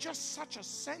was just such a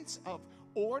sense of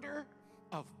order,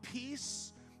 of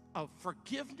peace, of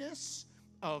forgiveness,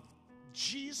 of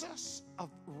Jesus,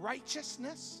 of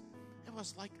righteousness. It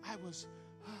was like I was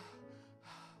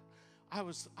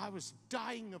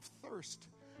dying of thirst.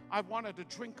 I wanted a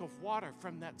drink of water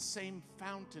from that same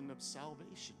fountain of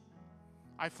salvation.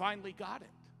 I finally got it.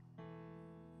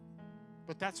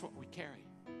 But that's what we carry.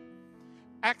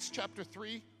 Acts chapter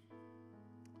 3.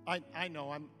 I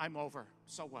know I'm over.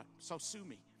 So what? So sue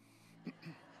me.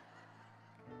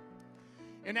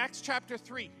 In Acts chapter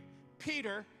 3,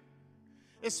 Peter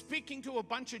is speaking to a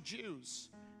bunch of Jews.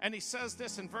 And he says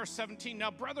this in verse 17, "Now,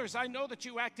 brothers, I know that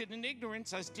you acted in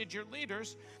ignorance, as did your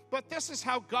leaders, but this is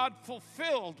how God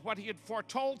fulfilled what he had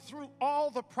foretold through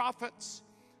all the prophets."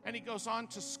 And he goes on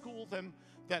to school them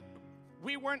that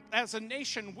we weren't, as a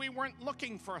nation, we weren't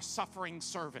looking for a suffering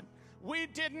servant. We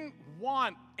didn't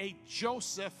want a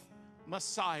Joseph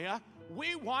Messiah.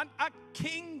 We want a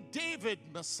King David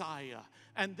Messiah.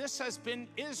 And this has been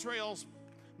Israel's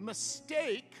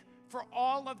mistake for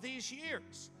all of these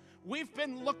years. We've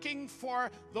been looking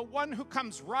for the one who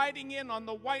comes riding in on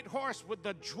the white horse with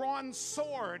the drawn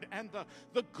sword and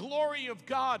the glory of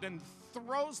God, and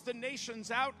throws the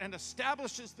nations out and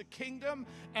establishes the kingdom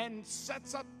and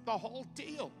sets up the whole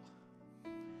deal.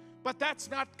 But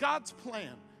that's not God's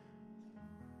plan.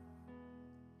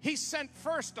 He sent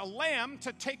first a lamb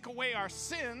to take away our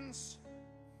sins,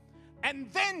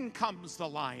 and then comes the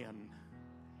lion.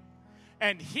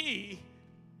 And he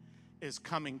is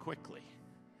coming quickly.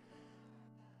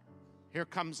 Here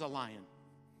comes a lion.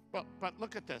 But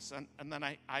look at this, and then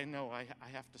I know I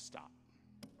have to stop.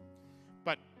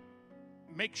 But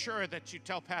make sure that you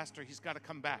tell Pastor he's got to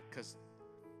come back, because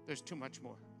there's too much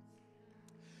more.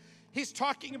 He's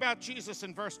talking about Jesus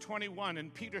in verse 21,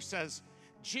 and Peter says,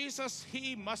 Jesus,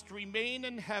 he must remain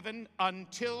in heaven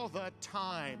until the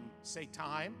time. Say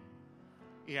time.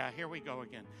 Yeah, here we go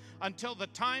again. Until the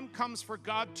time comes for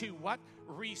God to what?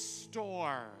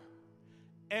 Restore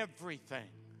everything.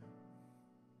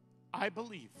 I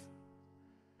believe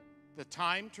the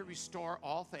time to restore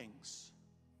all things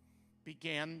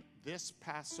began this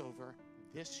Passover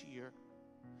this year.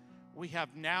 We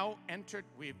have now entered,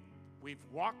 we've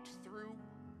walked through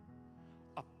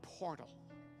a portal.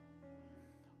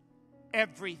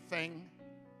 Everything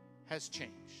has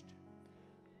changed.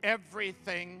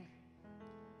 Everything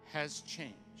has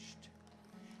changed.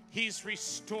 He's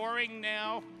restoring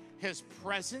now his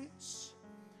presence.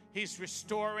 He's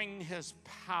restoring his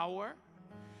power.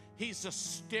 He's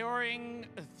restoring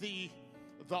the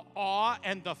awe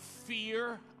and the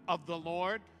fear of the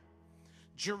Lord.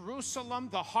 Jerusalem,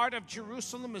 the heart of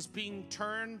Jerusalem, is being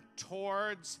turned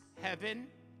towards heaven.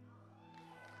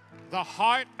 The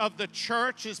heart of the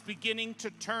church is beginning to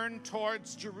turn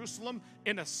towards Jerusalem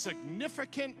in a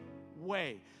significant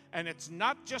way. And it's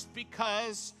not just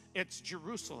because it's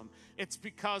Jerusalem. It's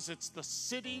because it's the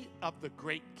city of the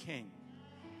great King.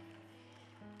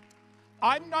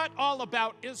 I'm not all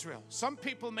about Israel. Some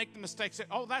people make the mistake, say,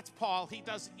 oh, that's Paul. He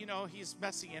does, he's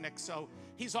messianic, so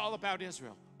he's all about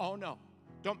Israel. Oh, no,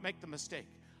 don't make the mistake.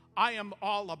 I am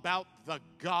all about the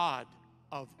God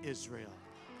of Israel.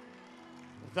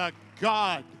 The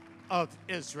God of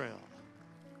Israel.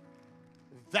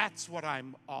 That's what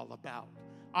I'm all about.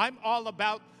 I'm all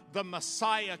about the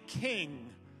Messiah King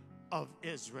of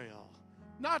Israel.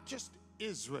 Not just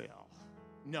Israel.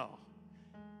 No.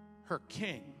 Her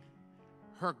King.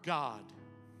 Her God.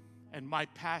 And my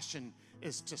passion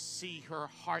is to see her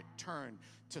heart turn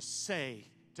to say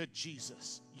to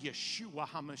Jesus, Yeshua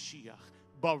HaMashiach,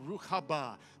 Baruch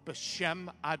haba b'shem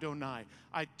Adonai.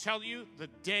 I tell you, the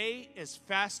day is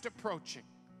fast approaching.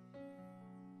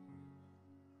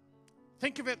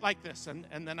 Think of it like this, and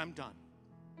then I'm done.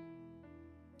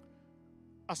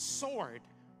 A sword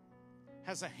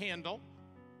has a handle,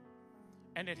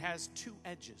 and it has two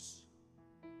edges.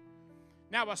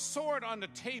 Now, a sword on the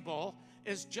table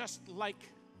is just like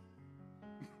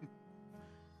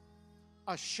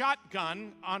a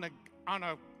shotgun on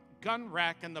a gun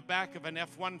rack in the back of an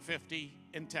F-150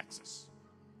 in Texas.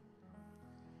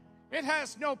 It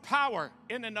has no power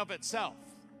in and of itself.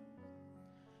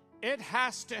 It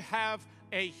has to have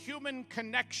a human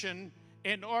connection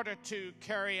in order to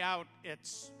carry out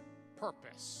its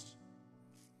purpose.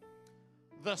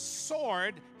 The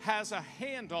sword has a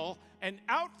handle, and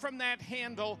out from that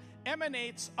handle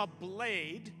emanates a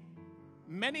blade.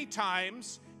 Many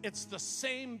times, it's the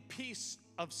same piece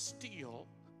of steel.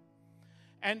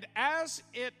 And as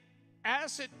it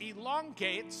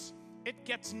elongates, it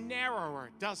gets narrower,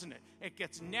 doesn't it? It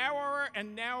gets narrower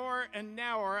and narrower and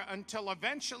narrower until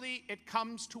eventually it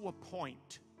comes to a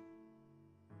point.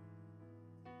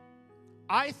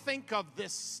 I think of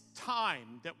this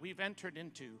time that we've entered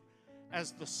into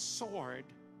as the sword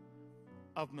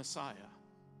of Messiah.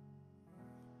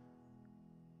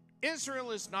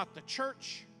 Israel is not the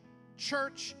church.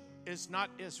 Church is not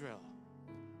Israel.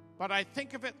 But I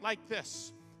think of it like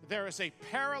this. There is a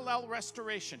parallel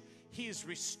restoration. He is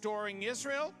restoring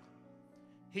Israel.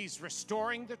 He's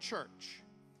restoring the church.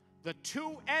 The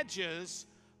two edges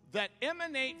that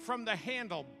emanate from the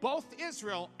handle, both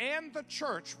Israel and the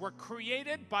church, were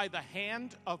created by the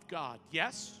hand of God.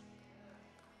 Yes?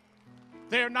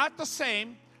 They're not the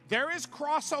same. There is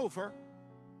crossover.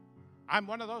 I'm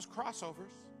one of those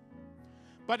crossovers.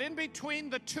 But in between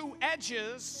the two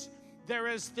edges, there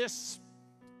is this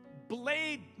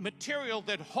blade material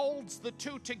that holds the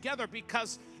two together,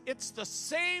 because it's the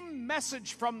same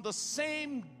message from the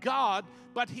same God,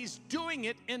 but he's doing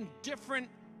it in different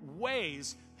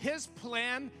ways. His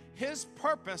plan, his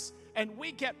purpose, and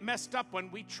we get messed up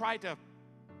when we try to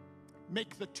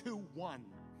make the two one.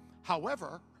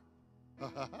 However,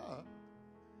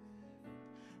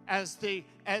 as it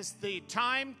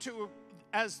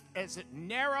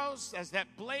narrows, as that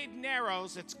blade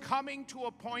narrows, it's coming to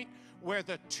a point where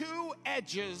the two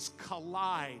edges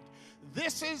collide.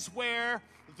 This is where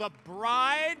the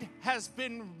bride has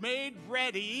been made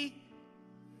ready,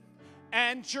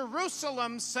 and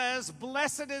Jerusalem says,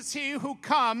 "Blessed is he who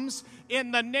comes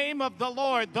in the name of the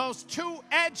Lord." Those two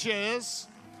edges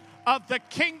of the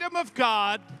kingdom of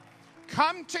God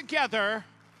come together,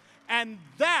 and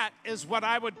that is what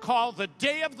I would call the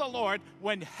day of the Lord,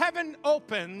 when heaven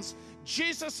opens.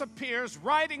 Jesus appears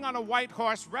riding on a white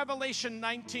horse, Revelation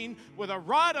 19, with a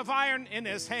rod of iron in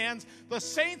his hands. The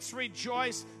saints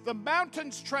rejoice. The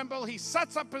mountains tremble. He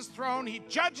sets up his throne. He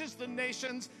judges the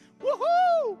nations.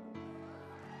 Woohoo!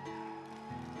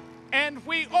 And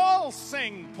we all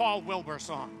sing Paul Wilbur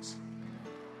songs.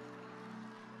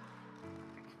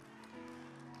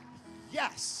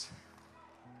 Yes.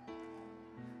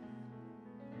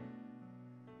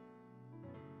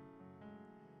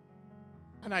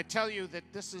 And I tell you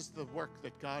that this is the work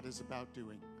that God is about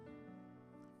doing.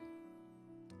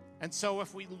 And so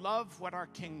if we love what our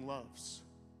King loves,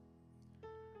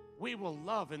 we will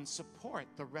love and support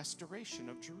the restoration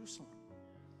of Jerusalem.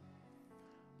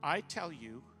 I tell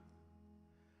you,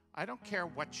 I don't care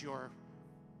what your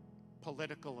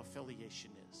political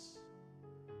affiliation is.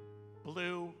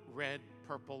 Blue, red,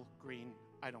 purple, green,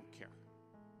 I don't care.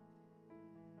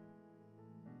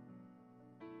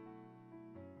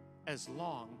 As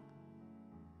long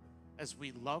as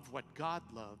we love what God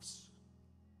loves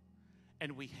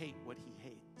and we hate what he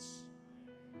hates.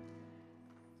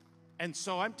 And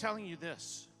so I'm telling you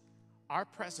this, our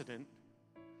president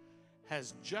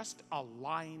has just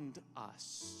aligned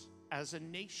us as a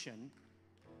nation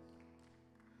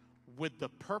with the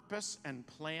purpose and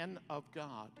plan of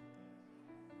God.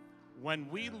 When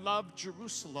we love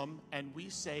Jerusalem and we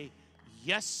say,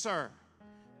 "Yes, sir,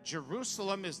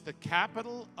 Jerusalem is the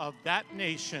capital of that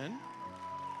nation,"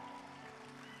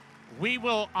 we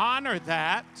will honor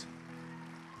that.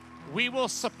 We will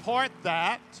support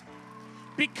that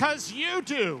because you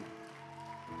do.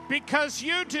 Because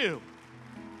you do.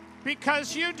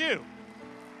 Because you do.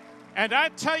 And I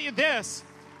tell you this,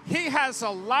 he has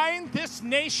aligned this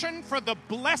nation for the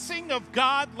blessing of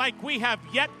God like we have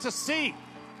yet to see.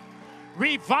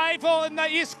 Revival in the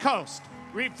East Coast.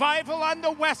 Revival on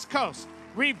the West Coast.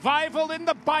 Revival in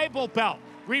the Bible Belt.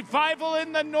 Revival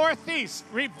in the Northeast.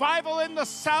 Revival in the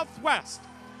Southwest.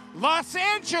 Los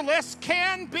Angeles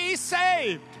can be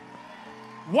saved.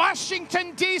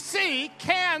 Washington, D.C.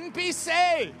 can be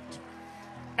saved.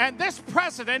 And this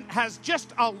president has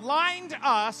just aligned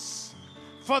us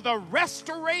for the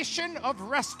restoration of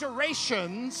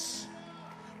restorations,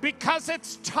 because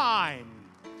it's time.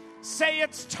 Say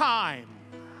it's time.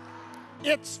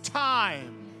 It's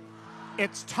time.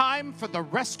 It's time for the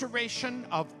restoration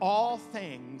of all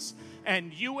things.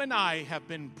 And you and I have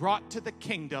been brought to the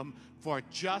kingdom for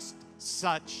just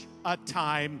such a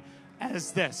time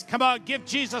as this. Come on, give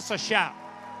Jesus a shout.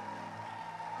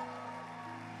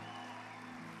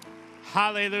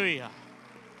 Hallelujah.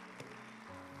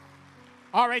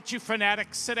 All right, you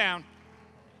fanatics, sit down.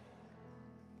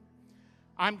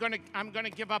 I'm gonna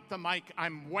give up the mic.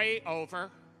 I'm way over,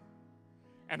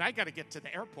 and I got to get to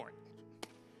the airport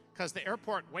because the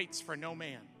airport waits for no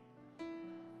man.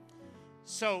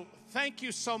 So thank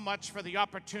you so much for the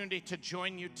opportunity to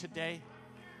join you today.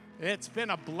 It's been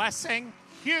a blessing,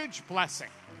 huge blessing,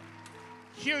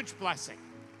 huge blessing.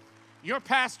 Your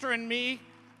pastor and me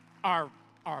are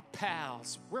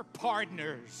pals. We're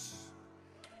partners.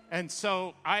 And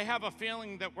so I have a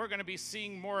feeling that we're going to be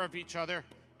seeing more of each other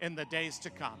in the days to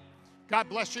come. God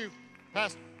bless you,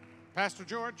 Pastor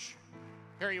George.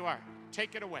 Here you are.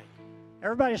 Take it away.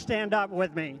 Everybody stand up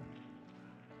with me.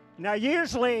 Now,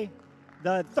 usually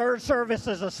the third service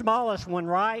is the smallest one,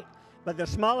 right? But the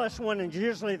smallest one is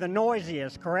usually the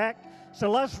noisiest, correct? So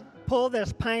let's pull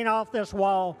this paint off this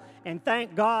wall and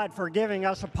thank God for giving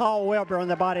us a Paul Wilbur in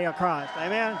the body of Christ.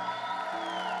 Amen?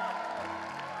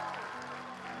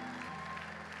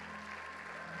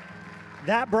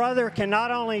 That brother can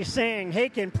not only sing, he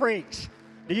can preach.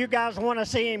 Do you guys want to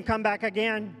see him come back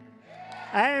again?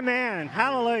 Amen.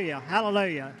 Hallelujah.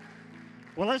 Hallelujah.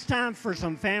 Well, it's time for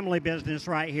some family business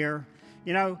right here.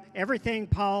 You know, everything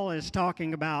Paul is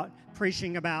talking about,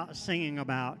 preaching about, singing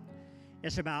about,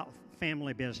 it's about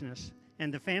family business.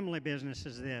 And the family business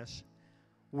is this.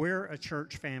 We're a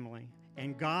church family,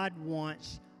 and God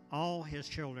wants all his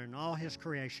children, all his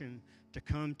creation, to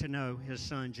come to know his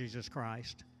son, Jesus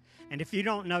Christ. And if you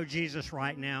don't know Jesus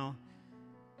right now,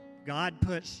 God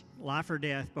puts life or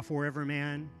death before every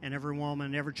man and every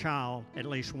woman, every child, at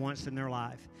least once in their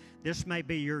life. This may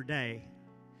be your day.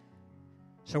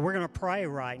 So we're going to pray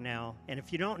right now. And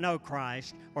if you don't know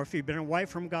Christ, or if you've been away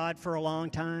from God for a long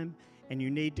time and you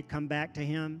need to come back to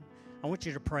him, I want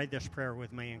you to pray this prayer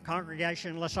with me. And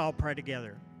congregation, let's all pray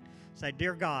together. Say,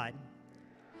 Dear God,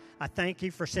 I thank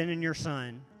you for sending your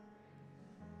son,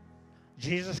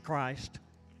 Jesus Christ,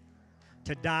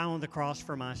 to die on the cross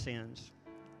for my sins.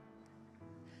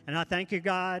 And I thank you,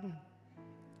 God,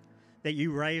 that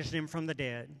you raised him from the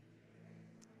dead.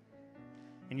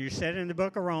 And you said in the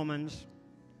book of Romans,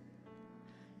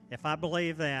 if I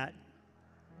believe that,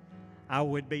 I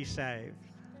would be saved.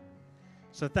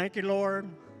 So thank you, Lord,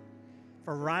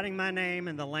 for writing my name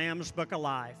in the Lamb's Book of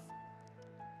Life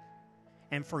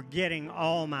and forgetting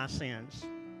all my sins.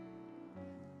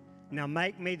 Now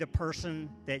make me the person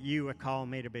that you would call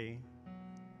me to be.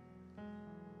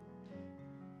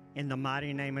 In the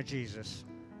mighty name of Jesus.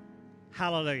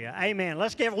 Hallelujah. Amen.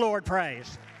 Let's give Lord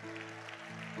praise.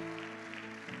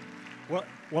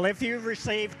 Well, if you've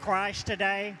received Christ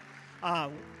today,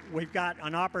 we've got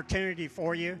an opportunity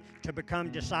for you to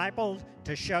become disciples,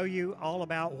 to show you all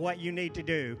about what you need to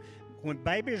do. When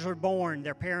babies are born,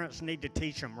 their parents need to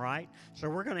teach them, right? So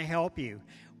we're going to help you.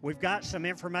 We've got some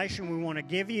information we want to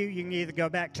give you. You can either go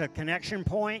back to Connection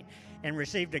Point and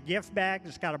receive a gift bag.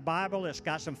 It's got a Bible. It's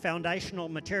got some foundational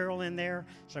material in there,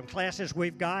 some classes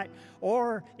we've got.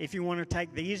 Or if you want to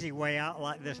take the easy way out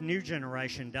like this new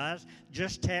generation does,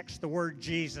 just text the word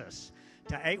Jesus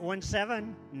to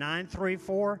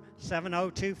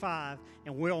 817-934-7025,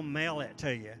 and we'll mail it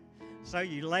to you. So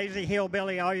you lazy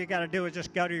hillbilly, all you got to do is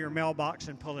just go to your mailbox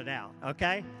and pull it out,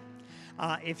 okay?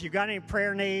 If you've got any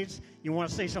prayer needs, you want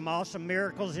to see some awesome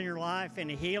miracles in your life,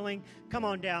 any healing, come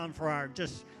on down for our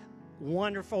just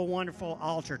wonderful, wonderful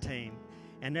altar team.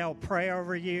 And they'll pray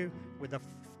over you with a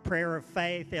prayer of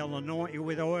faith. They'll anoint you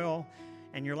with oil,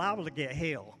 and you're liable to get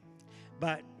healed.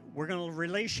 But we're going to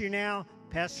release you now.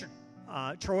 Pastor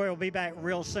Troy will be back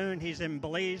real soon. He's in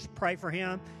Belize. Pray for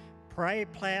him. Pray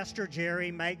Pastor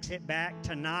Jerry makes it back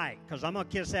tonight, because I'm going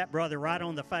to kiss that brother right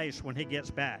on the face when he gets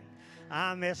back.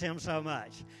 I miss him so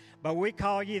much. But we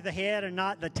call you the head and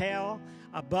not the tail,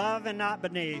 above and not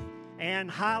beneath,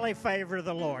 and highly favor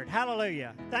the Lord.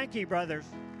 Hallelujah. Thank you, brothers.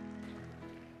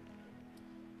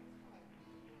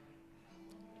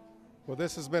 Well,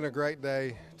 this has been a great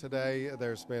day today.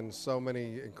 There's been so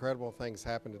many incredible things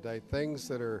happen today, things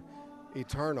that are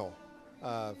eternal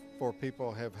for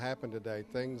people have happened today,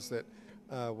 things that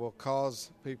will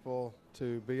cause people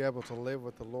to be able to live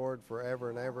with the Lord forever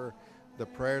and ever. The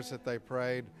prayers that they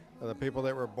prayed, the people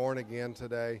that were born again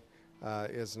today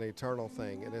is an eternal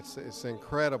thing. And it's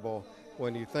incredible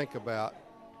when you think about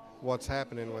what's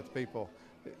happening with people.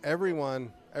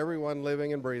 Everyone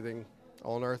living and breathing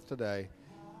on earth today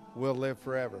will live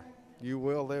forever. You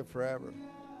will live forever.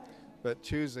 But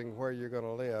choosing where you're going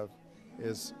to live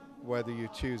is whether you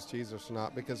choose Jesus or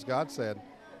not. Because God said,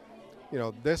 you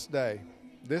know, this day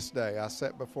I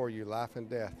set before you life and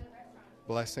death,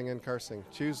 blessing and cursing.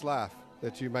 Choose life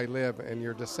that you may live and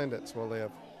your descendants will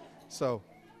live. So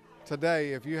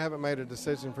today, if you haven't made a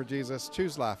decision for Jesus,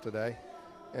 choose life today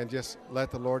and just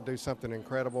let the Lord do something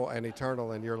incredible and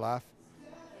eternal in your life.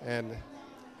 And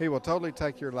he will totally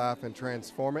take your life and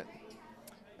transform it,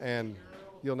 and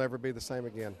you'll never be the same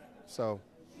again. So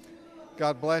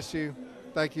God bless you.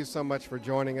 Thank you so much for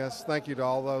joining us. Thank you to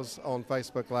all those on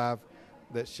Facebook Live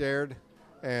that shared,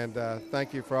 and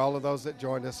thank you for all of those that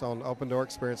joined us on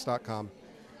OpenDoorExperience.com.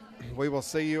 We will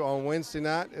see you on Wednesday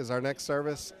night is our next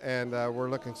service, and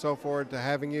we're looking so forward to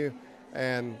having you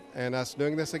and us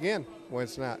doing this again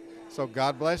Wednesday night. So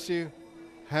God bless you.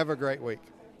 Have a great week.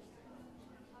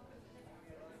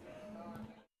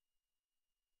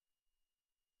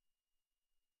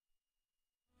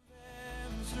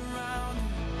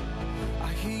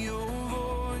 I hear your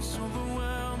voice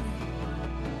overwhelm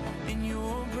me. In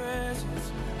your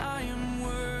presence, I am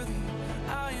worthy,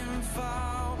 I am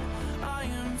found, I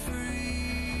am free.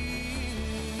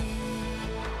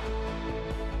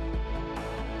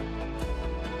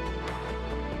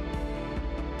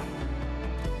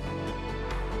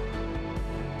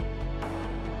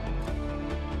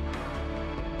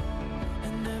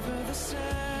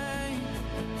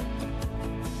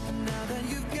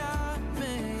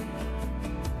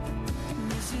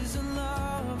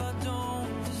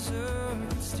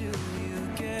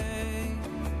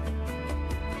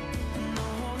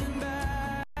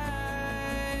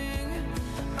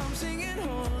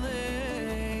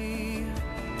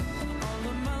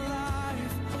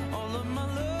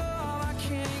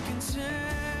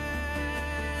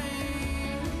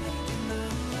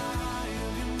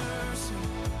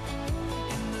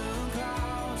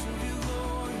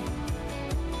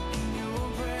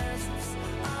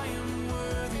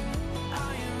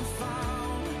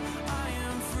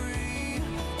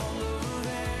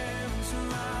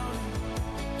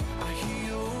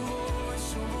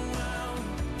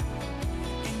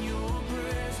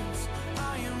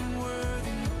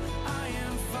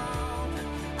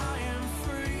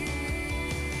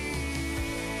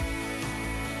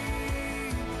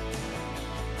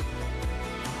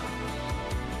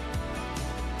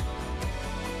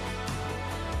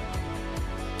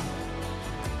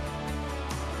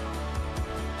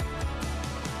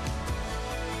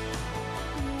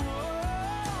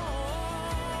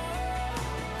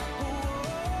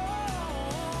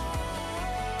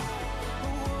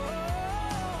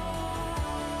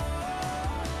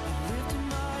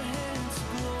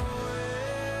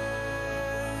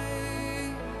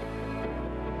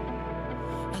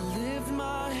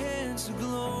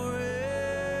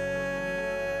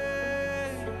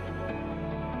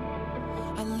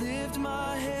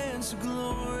 hands to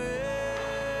glory.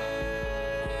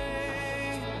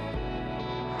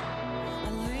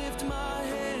 I lift my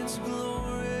hands to glory.